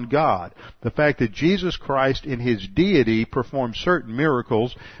dependence upon God. The fact that Jesus Christ in His deity performed certain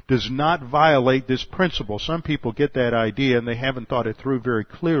miracles does not violate this principle. Some people get that idea and they haven't thought it through very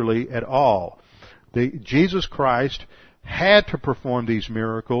clearly at all. Jesus Christ had to perform these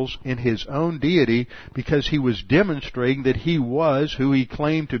miracles in His own deity because He was demonstrating that He was who He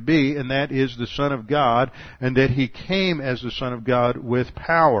claimed to be, and that is the Son of God, and that He came as the Son of God with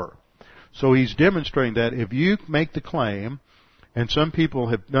power. So He's demonstrating that if you make the claim, and some people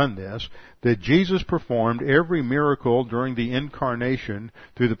have done this, that Jesus performed every miracle during the incarnation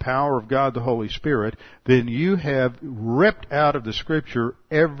through the power of God the Holy Spirit, then you have ripped out of the Scripture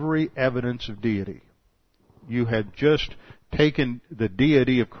every evidence of deity. You have just taken the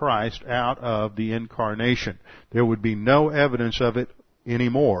deity of Christ out of the incarnation. There would be no evidence of it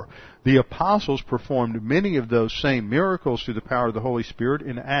anymore. The apostles performed many of those same miracles through the power of the Holy Spirit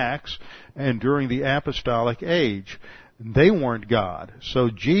in Acts and during the apostolic age. They weren't God.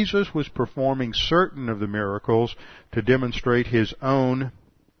 So Jesus was performing certain of the miracles to demonstrate His own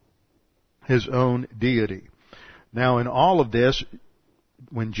deity. Now in all of this,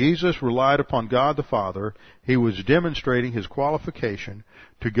 when Jesus relied upon God the Father, He was demonstrating His qualification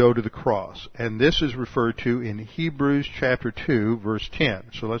to go to the cross. And this is referred to in Hebrews chapter 2, verse 10.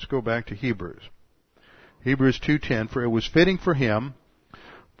 So let's go back to Hebrews. Hebrews 2:10, for it was fitting for Him,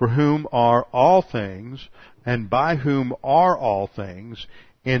 for whom are all things, and by whom are all things,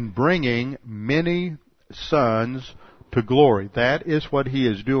 in bringing many sons to glory. That is what He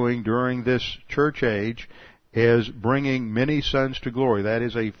is doing during this church age, is bringing many sons to glory. That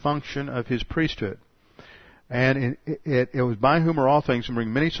is a function of His priesthood. And it was by whom are all things, and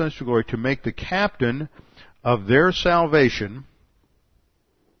bring many sons to glory, to make the captain of their salvation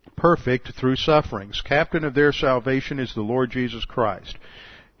perfect through sufferings. Captain of their salvation is the Lord Jesus Christ.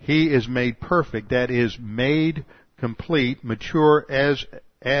 He is made perfect, that is, made complete, mature as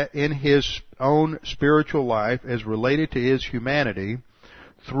in His own spiritual life as related to His humanity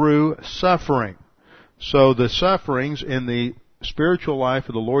through suffering. So the sufferings in the spiritual life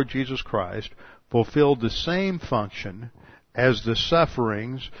of the Lord Jesus Christ fulfilled the same function as the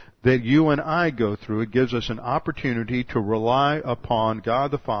sufferings that you and I go through. It gives us an opportunity to rely upon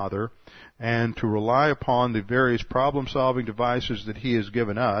God the Father and to rely upon the various problem-solving devices that He has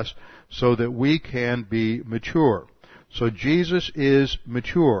given us so that we can be mature. So Jesus is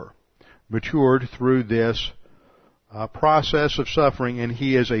matured through this process of suffering, and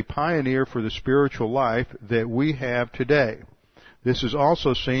He is a pioneer for the spiritual life that we have today. This is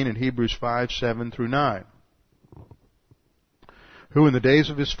also seen in Hebrews 5:7-9. Who in the days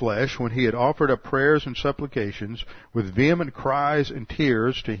of His flesh, when He had offered up prayers and supplications with vehement cries and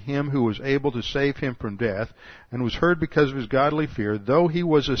tears to Him who was able to save Him from death, and was heard because of His godly fear, though He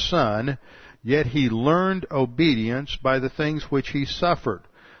was a son, yet He learned obedience by the things which He suffered.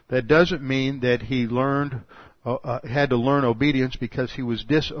 That doesn't mean that He had to learn obedience because He was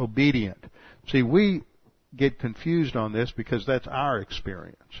disobedient. See, we get confused on this because that's our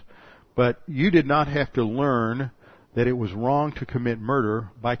experience. But you did not have to learn that it was wrong to commit murder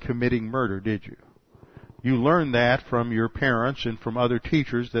by committing murder, did you? You learned that from your parents and from other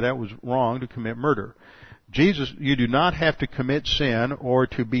teachers that was wrong to commit murder. You do not have to commit sin or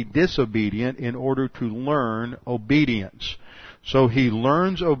to be disobedient in order to learn obedience. So He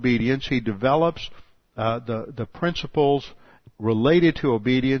learns obedience. He develops the principles related to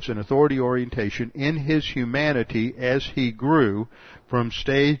obedience and authority orientation in His humanity as He grew from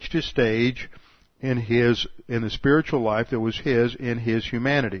stage to stage in the spiritual life that was His in His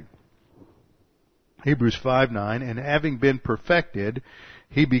humanity. Hebrews 5:9, and having been perfected,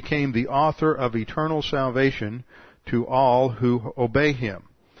 He became the author of eternal salvation to all who obey Him.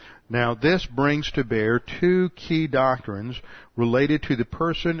 Now this brings to bear two key doctrines related to the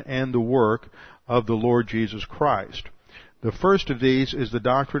person and the work of the Lord Jesus Christ. The first of these is the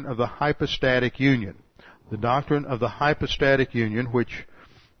doctrine of the hypostatic union. The doctrine of the hypostatic union, which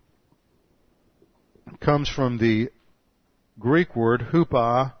comes from the Greek word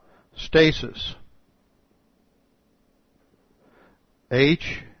hypostasis.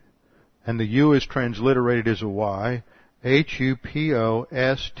 H, and the U is transliterated as a Y,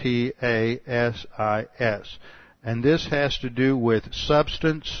 H-U-P-O-S-T-A-S-I-S. And this has to do with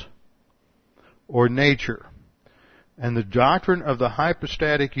substance or nature. And the doctrine of the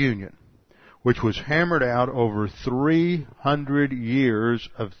hypostatic union, which was hammered out over 300 years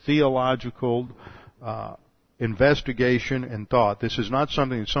of theological investigation and thought. This is not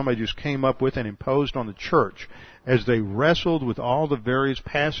something that somebody just came up with and imposed on the church. As they wrestled with all the various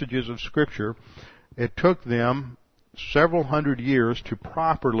passages of Scripture, it took them several hundred years to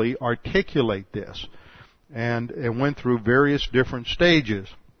properly articulate this. And it went through various different stages.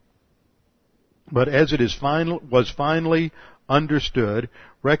 But as it was finally understood,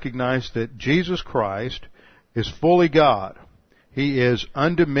 recognize that Jesus Christ is fully God. He is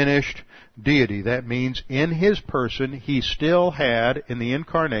undiminished deity. That means in His person, He still had, in the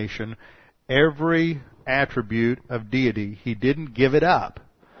incarnation, every attribute of deity. He didn't give it up.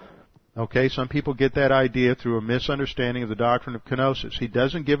 Okay, some people get that idea through a misunderstanding of the doctrine of kenosis. He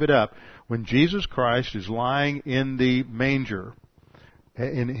doesn't give it up. When Jesus Christ is lying in the manger,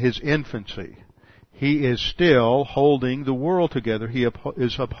 in His infancy, He is still holding the world together. He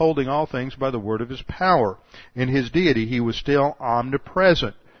is upholding all things by the word of His power. In His deity, He was still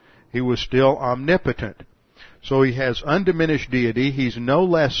omnipresent. He was still omnipotent. So He has undiminished deity. He's no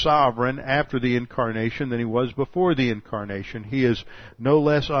less sovereign after the incarnation than He was before the incarnation. He is no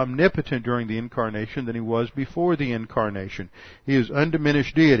less omnipotent during the incarnation than He was before the incarnation. He is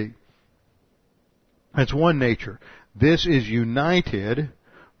undiminished deity. That's one nature. This is united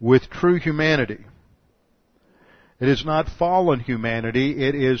with true humanity. It is not fallen humanity,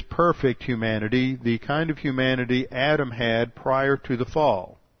 it is perfect humanity, the kind of humanity Adam had prior to the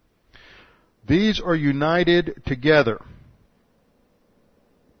fall. These are united together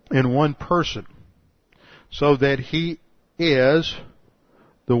in one person, so that He is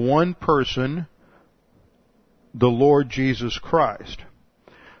the one person, the Lord Jesus Christ.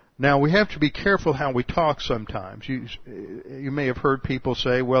 Now, we have to be careful how we talk sometimes. You may have heard people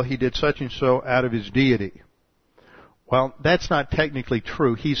say, well, He did such and so out of His deity. Well, that's not technically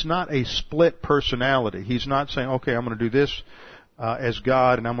true. He's not a split personality. He's not saying, okay, I'm going to do this as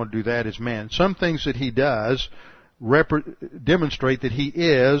God and I'm going to do that as man. Some things that He does demonstrate that He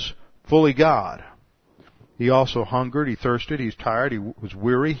is fully God. He also hungered, He thirsted, He's tired, He was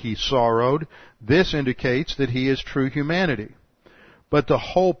weary, He sorrowed. This indicates that He is true humanity. But the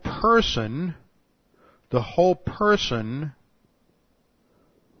whole person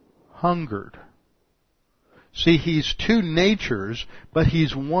hungered. See, He's two natures, but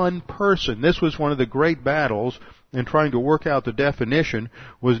He's one person. This was one of the great battles in trying to work out the definition,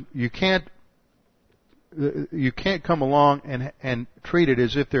 was you can't come along and treat it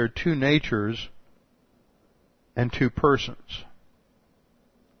as if there are two natures and two persons.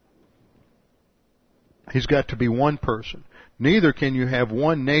 He's got to be one person. Neither can you have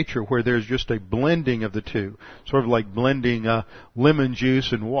one nature where there's just a blending of the two. Sort of like blending lemon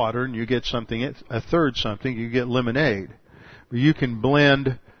juice and water and you get something, a third something, you get lemonade. You can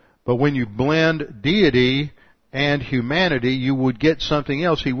blend, but when you blend deity and humanity, you would get something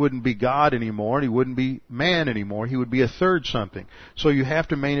else. He wouldn't be God anymore, and He wouldn't be man anymore. He would be a third something. So you have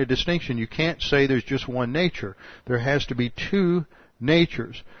to make a distinction. You can't say there's just one nature. There has to be two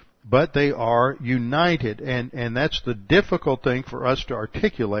natures. But they are united, and that's the difficult thing for us to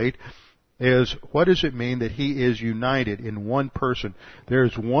articulate, is what does it mean that He is united in one person?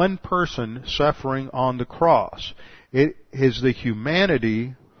 There's one person suffering on the cross. It is the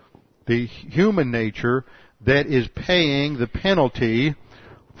humanity, the human nature, that is paying the penalty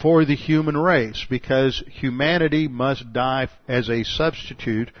for the human race, because humanity must die as a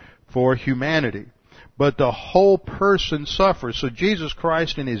substitute for humanity. But the whole person suffers. So Jesus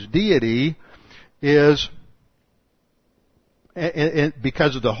Christ in His deity is,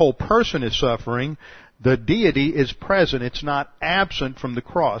 because of the whole person is suffering, the deity is present. It's not absent from the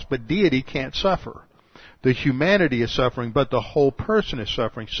cross. But deity can't suffer. The humanity is suffering, but the whole person is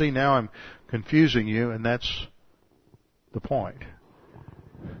suffering. See, now I'm confusing you, and that's the point.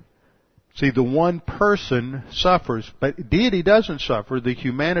 See, the one person suffers, but deity doesn't suffer. The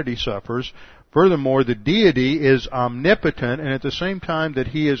humanity suffers. Furthermore, the deity is omnipotent, and at the same time that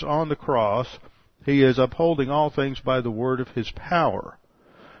He is on the cross, He is upholding all things by the word of His power.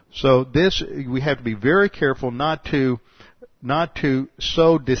 So this, we have to be very careful not to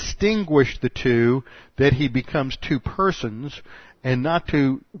so distinguish the two that He becomes two persons, and not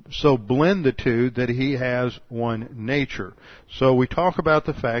to so blend the two that He has one nature. So we talk about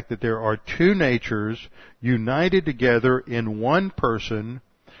the fact that there are two natures united together in one person,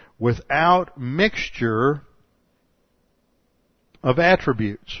 without mixture of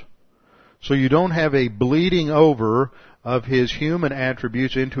attributes. So you don't have a bleeding over of His human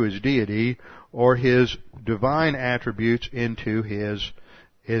attributes into His deity, or His divine attributes into His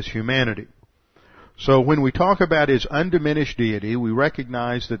humanity. So when we talk about His undiminished deity, we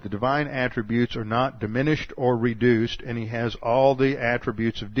recognize that the divine attributes are not diminished or reduced, and He has all the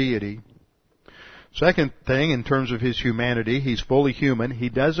attributes of deity. Second thing, in terms of His humanity, He's fully human. He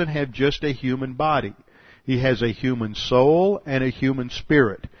doesn't have just a human body. He has a human soul and a human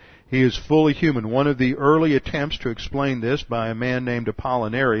spirit. He is fully human. One of the early attempts to explain this by a man named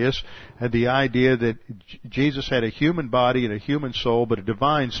Apollinarius had the idea that Jesus had a human body and a human soul, but a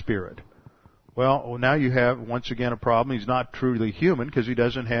divine spirit. Well, now you have, once again, a problem. He's not truly human because he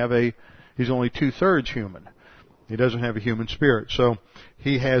doesn't have he's only 2/3 human. He doesn't have a human spirit. So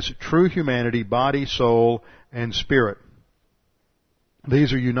he has true humanity, body, soul, and spirit.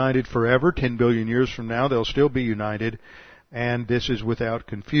 These are united forever. 10 billion years from now, they'll still be united, and this is without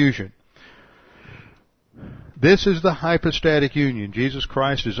confusion. This is the hypostatic union. Jesus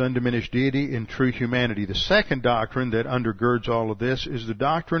Christ is undiminished deity in true humanity. The second doctrine that undergirds all of this is the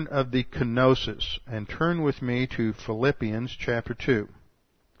doctrine of the kenosis. And turn with me to Philippians chapter 2.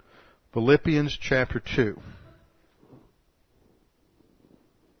 Philippians chapter 2.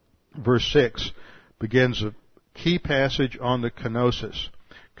 Verse 6 begins a key passage on the kenosis.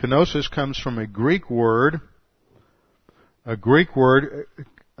 Kenosis comes from a Greek word, verb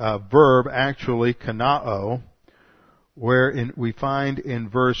actually, kanao, where we find in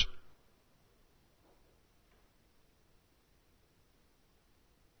verse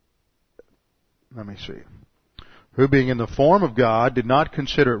who being in the form of God did not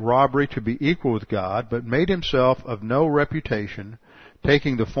consider it robbery to be equal with God, but made himself of no reputation,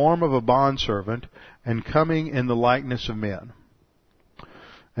 taking the form of a bondservant and coming in the likeness of men.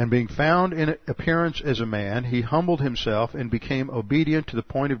 And being found in appearance as a man, he humbled himself and became obedient to the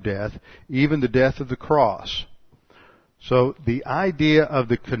point of death, even the death of the cross. So the idea of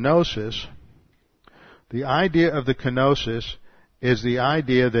the kenosis is the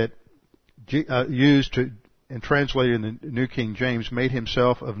idea that used to and translated in the New King James, made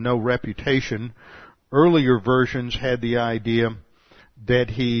himself of no reputation. Earlier versions had the idea that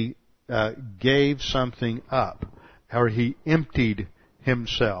he gave something up, or he emptied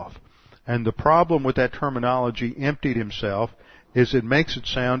himself. And the problem with that terminology, emptied himself, is it makes it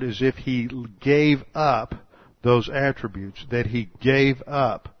sound as if he gave up those attributes, that he gave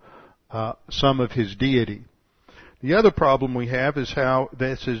up some of his deity. The other problem we have is how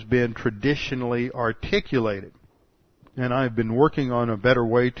this has been traditionally articulated. And I've been working on a better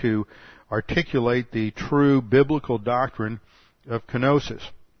way to articulate the true biblical doctrine of kenosis.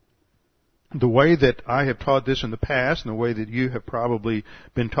 The way that I have taught this in the past, and the way that you have probably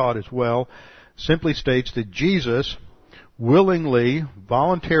been taught as well, simply states that Jesus willingly,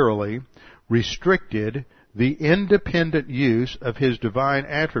 voluntarily restricted the independent use of his divine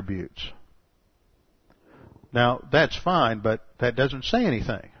attributes. Now, that's fine, but that doesn't say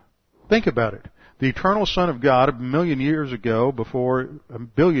anything. Think about it. The eternal Son of God, a billion years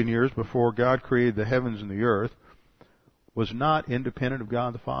before God created the heavens and the earth, was not independent of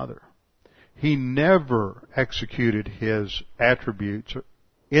God the Father. He never executed his attributes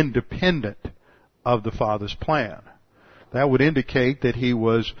independent of the Father's plan. That would indicate that he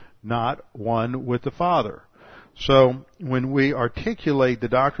was not one with the Father. So, when we articulate the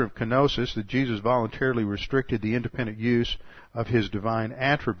doctrine of kenosis, that Jesus voluntarily restricted the independent use of his divine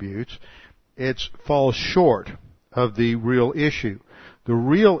attributes, it falls short of the real issue. The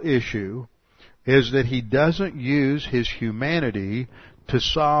real issue is that he doesn't use his humanity to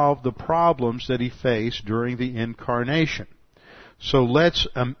solve the problems that he faced during the incarnation. So let's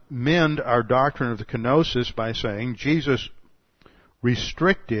amend our doctrine of the kenosis by saying Jesus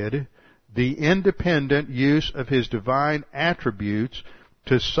restricted the independent use of his divine attributes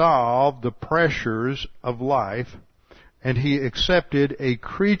to solve the pressures of life, and he accepted a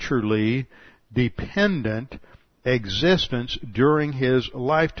creaturely dependent existence during his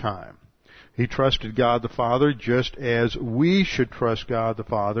lifetime. He trusted God the Father just as we should trust God the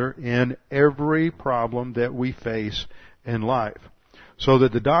Father in every problem that we face in life. So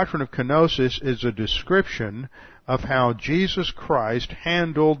that the doctrine of kenosis is a description of how Jesus Christ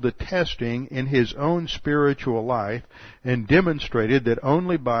handled the testing in his own spiritual life and demonstrated that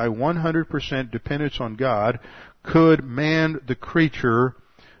only by 100% dependence on God could man, the creature,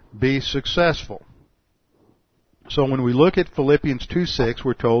 be successful. So when we look at Philippians 2:6,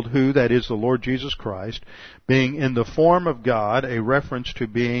 we're told who, that is the Lord Jesus Christ, being in the form of God, a reference to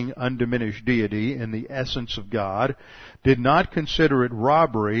being undiminished deity in the essence of God, did not consider it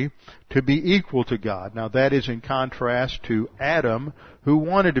robbery to be equal to God. Now that is in contrast to Adam, who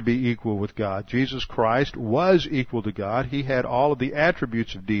wanted to be equal with God. Jesus Christ was equal to God. He had all of the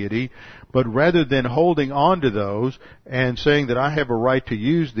attributes of deity, but rather than holding on to those and saying that I have a right to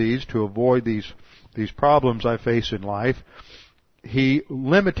use these to avoid these problems I face in life, he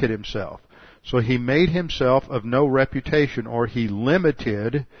limited himself. So he made himself of no reputation, or he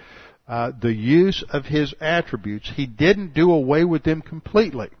limited the use of his attributes. He didn't do away with them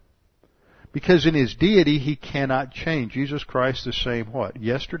completely, because in his deity he cannot change. Jesus Christ the same what?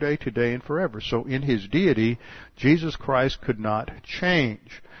 Yesterday, today, and forever. So in his deity, Jesus Christ could not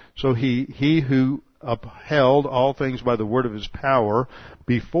change. So he who upheld all things by the word of his power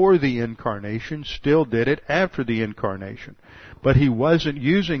before the incarnation still did it after the incarnation. But he wasn't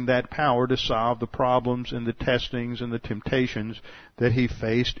using that power to solve the problems and the testings and the temptations that he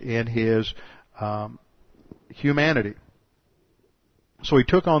faced in his humanity. So he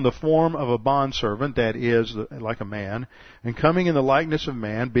took on the form of a bondservant, that is, like a man, and coming in the likeness of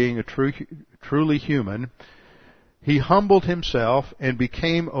man, being a truly human, he humbled himself and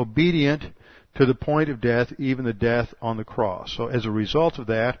became obedient to the point of death, even the death on the cross. So as a result of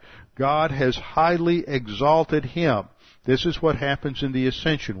that, God has highly exalted him. This is what happens in the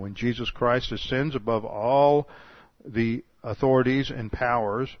ascension. When Jesus Christ ascends above all the authorities and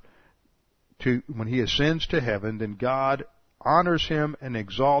powers, when he ascends to heaven, then God honors him and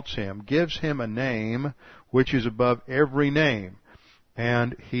exalts him, gives him a name which is above every name,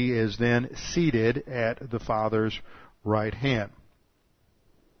 and he is then seated at the Father's right hand.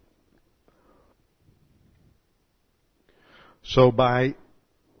 So by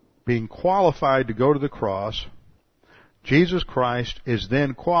being qualified to go to the cross, Jesus Christ is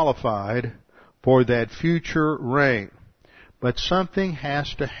then qualified for that future reign. But something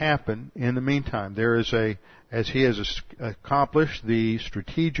has to happen in the meantime. There is as he has accomplished the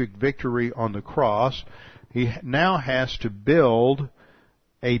strategic victory on the cross, he now has to build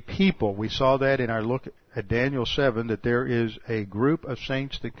a people. We saw that in our look at Daniel 7, that there is a group of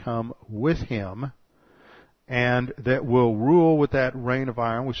saints that come with him and that will rule with that reign of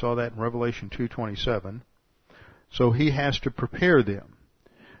iron. We saw that in Revelation 2:27. So he has to prepare them.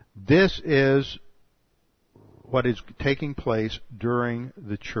 This is what is taking place during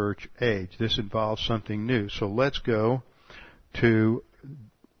the church age. This involves something new. So let's go to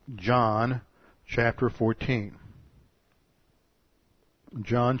John chapter 14.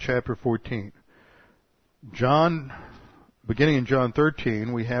 John chapter 14. Beginning in John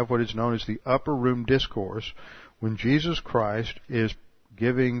 13, we have what is known as the upper room discourse, when Jesus Christ is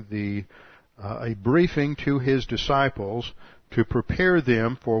giving a briefing to his disciples to prepare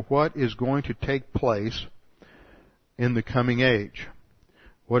them for what is going to take place in the coming age.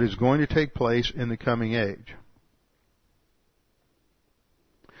 What is going to take place in the coming age.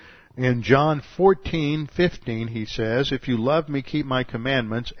 In John 14:15 he says, "If you love me, keep my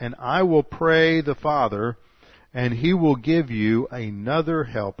commandments, and I will pray the Father, and he will give you another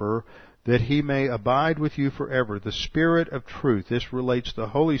helper, that he may abide with you forever, the Spirit of truth." This relates the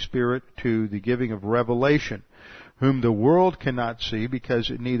Holy Spirit to the giving of revelation, whom the world cannot see, because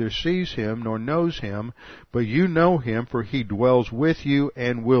it neither sees him nor knows him, but you know him, for he dwells with you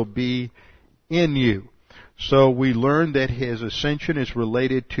and will be in you. So we learn that his ascension is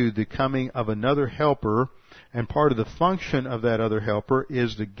related to the coming of another helper, and part of the function of that other helper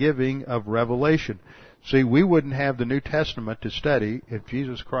is the giving of revelation. See, we wouldn't have the New Testament to study if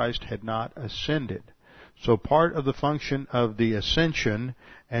Jesus Christ had not ascended. So part of the function of the ascension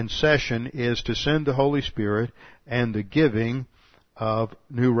and session is to send the Holy Spirit and the giving of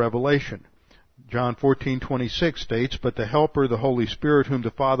new revelation. John 14:26 states, "But the Helper, the Holy Spirit, whom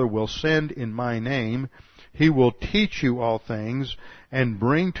the Father will send in my name, he will teach you all things and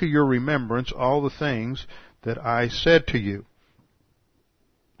bring to your remembrance all the things that I said to you."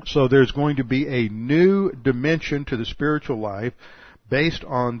 So there's going to be a new dimension to the spiritual life based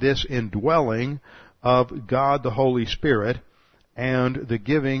on this indwelling of God the Holy Spirit and the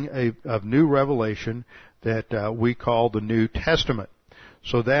giving of new revelation that we call the New Testament.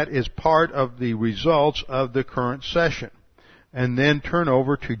 So that is part of the results of the current session. And then turn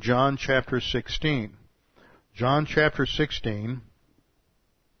over to John chapter 16. John chapter 16,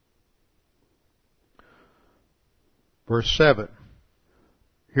 verse 7.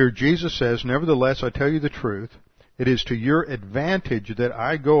 Here Jesus says, "Nevertheless, I tell you the truth. It is to your advantage that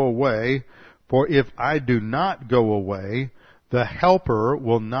I go away, for if I do not go away, the Helper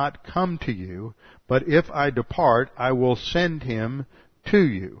will not come to you, but if I depart, I will send him to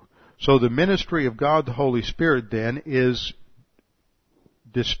you." So the ministry of God the Holy Spirit then is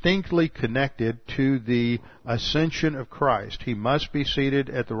distinctly connected to the ascension of Christ. He must be seated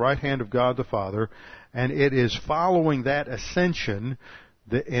at the right hand of God the Father, and it is following that ascension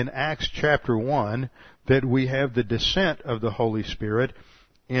in Acts chapter 1 that we have the descent of the Holy Spirit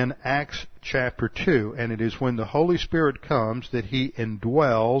in Acts chapter 2. And it is when the Holy Spirit comes that he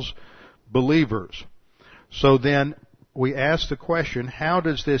indwells believers. So then we ask the question, how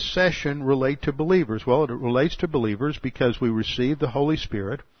does this session relate to believers? Well, it relates to believers because we receive the Holy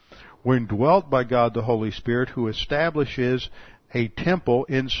Spirit. We're indwelt by God the Holy Spirit, who establishes a temple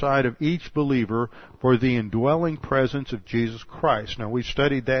inside of each believer for the indwelling presence of Jesus Christ. Now, we've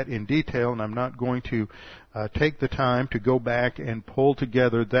studied that in detail, and I'm not going to take the time to go back and pull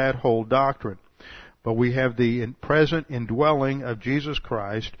together that whole doctrine. But we have the present indwelling of Jesus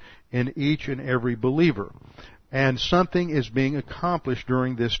Christ in each and every believer. And something is being accomplished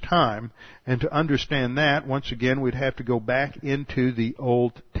during this time. And to understand that, once again, we'd have to go back into the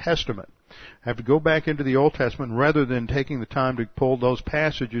Old Testament. Have to go back into the Old Testament rather than taking the time to pull those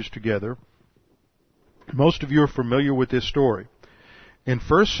passages together. Most of you are familiar with this story. In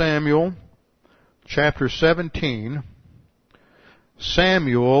 1 Samuel chapter 17,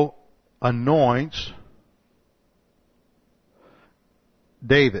 Samuel anoints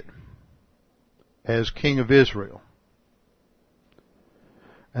David as king of Israel.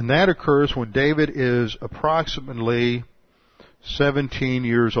 And that occurs when David is approximately 17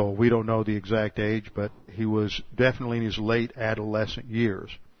 years old. We don't know the exact age, but he was definitely in his late adolescent years.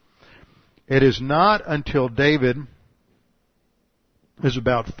 It is not until David is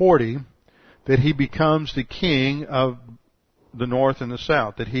about 40 that he becomes the king of the north and the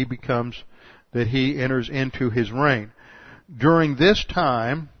south, that he enters into his reign. During this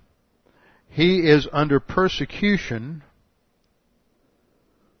time, he is under persecution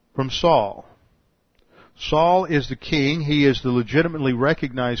from Saul. Saul is the king. He is the legitimately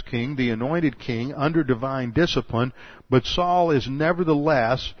recognized king, the anointed king, under divine discipline, but Saul is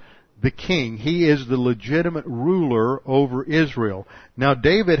nevertheless the king. He is the legitimate ruler over Israel. Now,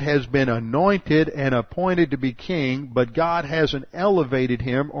 David has been anointed and appointed to be king, but God hasn't elevated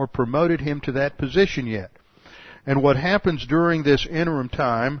him or promoted him to that position yet. And what happens during this interim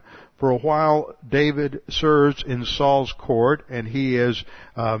time, for a while David serves in Saul's court, and he is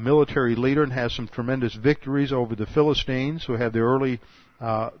a military leader and has some tremendous victories over the Philistines, who had the early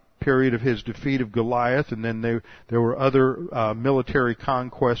period of his defeat of Goliath, and then there were other military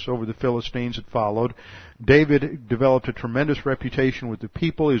conquests over the Philistines that followed. David developed a tremendous reputation with the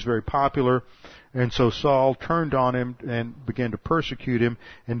people. He was very popular, and so Saul turned on him and began to persecute him,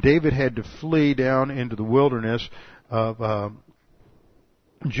 and David had to flee down into the wilderness of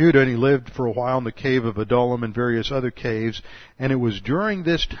Judah, and he lived for a while in the cave of Adullam and various other caves. And it was during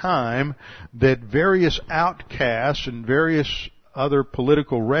this time that various outcasts and various other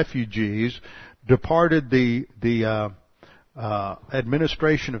political refugees departed the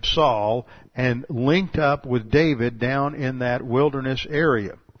administration of Saul and linked up with David down in that wilderness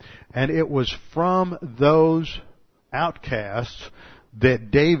area. And it was from those outcasts that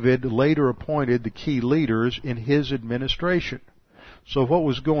David later appointed the key leaders in his administration. So what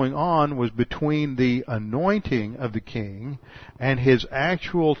was going on was between the anointing of the king and his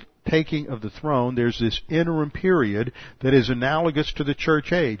actual taking of the throne, there's this interim period that is analogous to the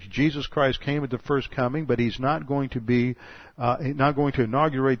church age. Jesus Christ came at the first coming, but he's not going to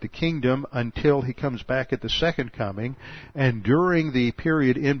inaugurate the kingdom until he comes back at the second coming. And during the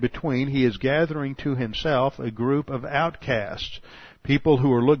period in between, he is gathering to himself a group of outcasts, people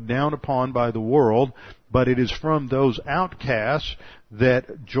who are looked down upon by the world, but it is from those outcasts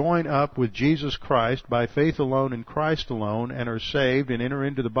that join up with Jesus Christ by faith alone in Christ alone and are saved and enter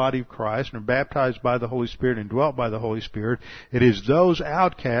into the body of Christ and are baptized by the Holy Spirit and dwelt by the Holy Spirit. It is those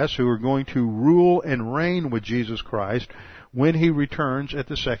outcasts who are going to rule and reign with Jesus Christ when he returns at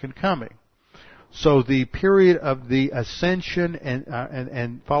the second coming. So the period of the ascension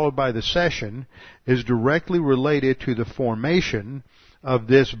and followed by the session is directly related to the formation of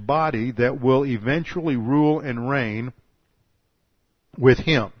this body that will eventually rule and reign with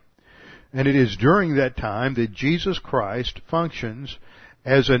him. And it is during that time that Jesus Christ functions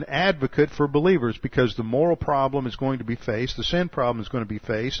as an advocate for believers, because the moral problem is going to be faced, the sin problem is going to be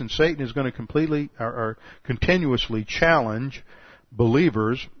faced, and Satan is going to continuously challenge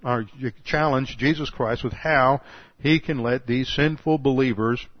believers, or challenge Jesus Christ with how he can let these sinful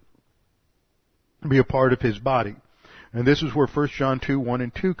believers be a part of his body. And this is where 1 John 2, 1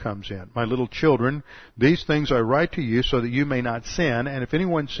 and 2 comes in. My little children, these things I write to you so that you may not sin. And if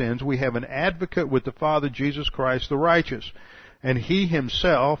anyone sins, we have an advocate with the Father, Jesus Christ the righteous. And he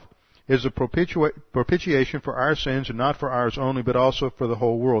himself is a propitiation for our sins, and not for ours only, but also for the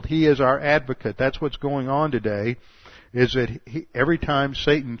whole world. He is our advocate. That's what's going on today, is that every time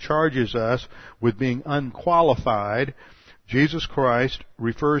Satan charges us with being unqualified, Jesus Christ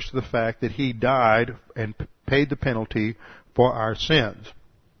refers to the fact that he died and paid the penalty for our sins.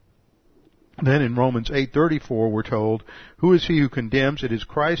 Then in Romans 8:34 we're told, who is he who condemns? It is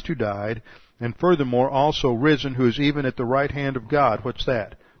Christ who died, and furthermore also risen, who is even at the right hand of God. What's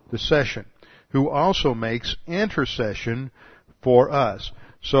that? The session. Who also makes intercession for us.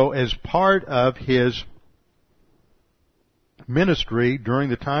 So as part of his ministry during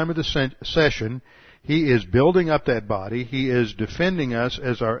the time of the session, he is building up that body. He is defending us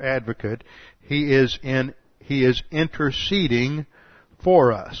as our advocate. He is in He is interceding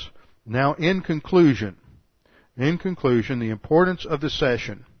for us. Now, in conclusion, the importance of the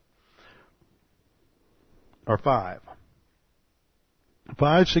session are five.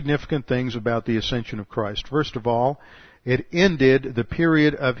 Five significant things about the ascension of Christ. First of all, it ended the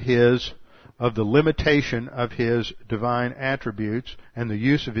period of the limitation of His divine attributes and the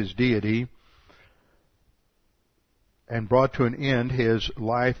use of His deity, and brought to an end His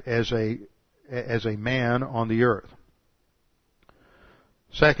life as a man on the earth.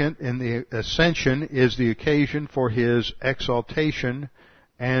 Second, in the ascension is the occasion for His exaltation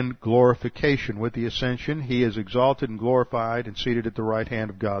and glorification. With the ascension, He is exalted and glorified and seated at the right hand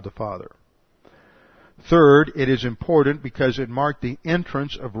of God the Father. Third, it is important because it marked the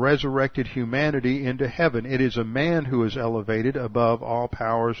entrance of resurrected humanity into heaven. It is a man who is elevated above all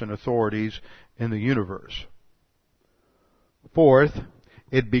powers and authorities in the universe. Fourth,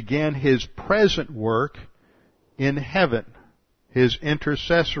 it began His present work in heaven, His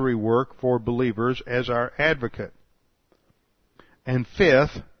intercessory work for believers as our advocate. And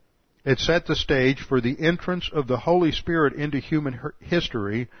fifth, it set the stage for the entrance of the Holy Spirit into human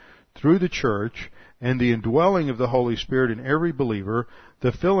history through the church, and the indwelling of the Holy Spirit in every believer,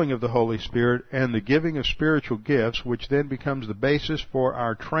 the filling of the Holy Spirit, and the giving of spiritual gifts, which then becomes the basis for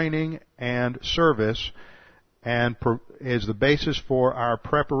our training and service, and is the basis for our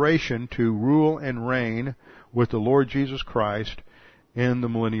preparation to rule and reign with the Lord Jesus Christ in the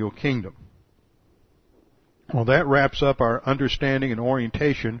millennial kingdom. Well, that wraps up our understanding and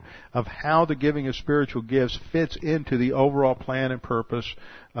orientation of how the giving of spiritual gifts fits into the overall plan and purpose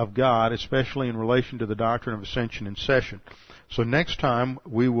of God, especially in relation to the doctrine of ascension and session. So next time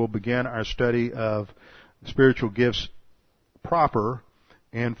we will begin our study of spiritual gifts proper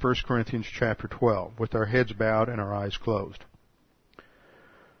in 1 Corinthians chapter 12, with our heads bowed and our eyes closed.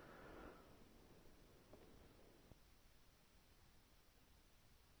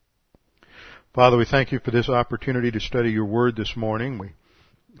 Father, we thank you for this opportunity to study your word this morning. We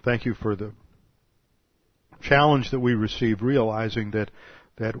thank you for the challenge that we received, realizing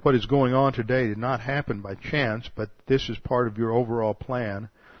that what is going on today did not happen by chance, but this is part of your overall plan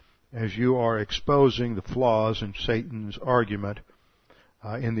as you are exposing the flaws in Satan's argument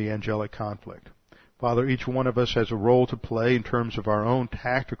in the angelic conflict. Father, each one of us has a role to play in terms of our own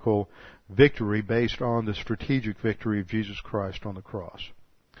tactical victory based on the strategic victory of Jesus Christ on the cross.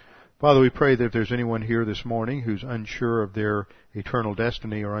 Father, we pray that if there's anyone here this morning who's unsure of their eternal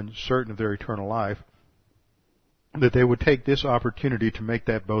destiny or uncertain of their eternal life, that they would take this opportunity to make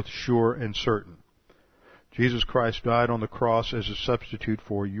that both sure and certain. Jesus Christ died on the cross as a substitute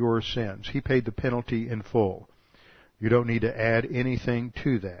for your sins. He paid the penalty in full. You don't need to add anything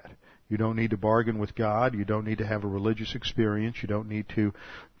to that. You don't need to bargain with God. You don't need to have a religious experience. You don't need to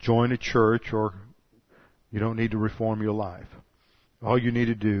join a church, or you don't need to reform your life. All you need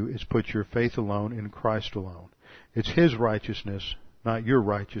to do is put your faith alone in Christ alone. It's His righteousness, not your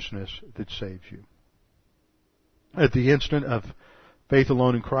righteousness, that saves you. At the instant of faith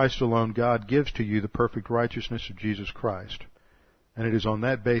alone in Christ alone, God gives to you the perfect righteousness of Jesus Christ. And it is on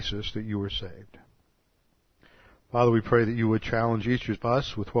that basis that you are saved. Father, we pray that you would challenge each of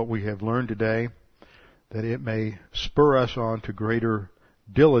us with what we have learned today, that it may spur us on to greater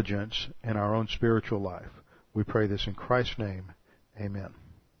diligence in our own spiritual life. We pray this in Christ's name. Amen.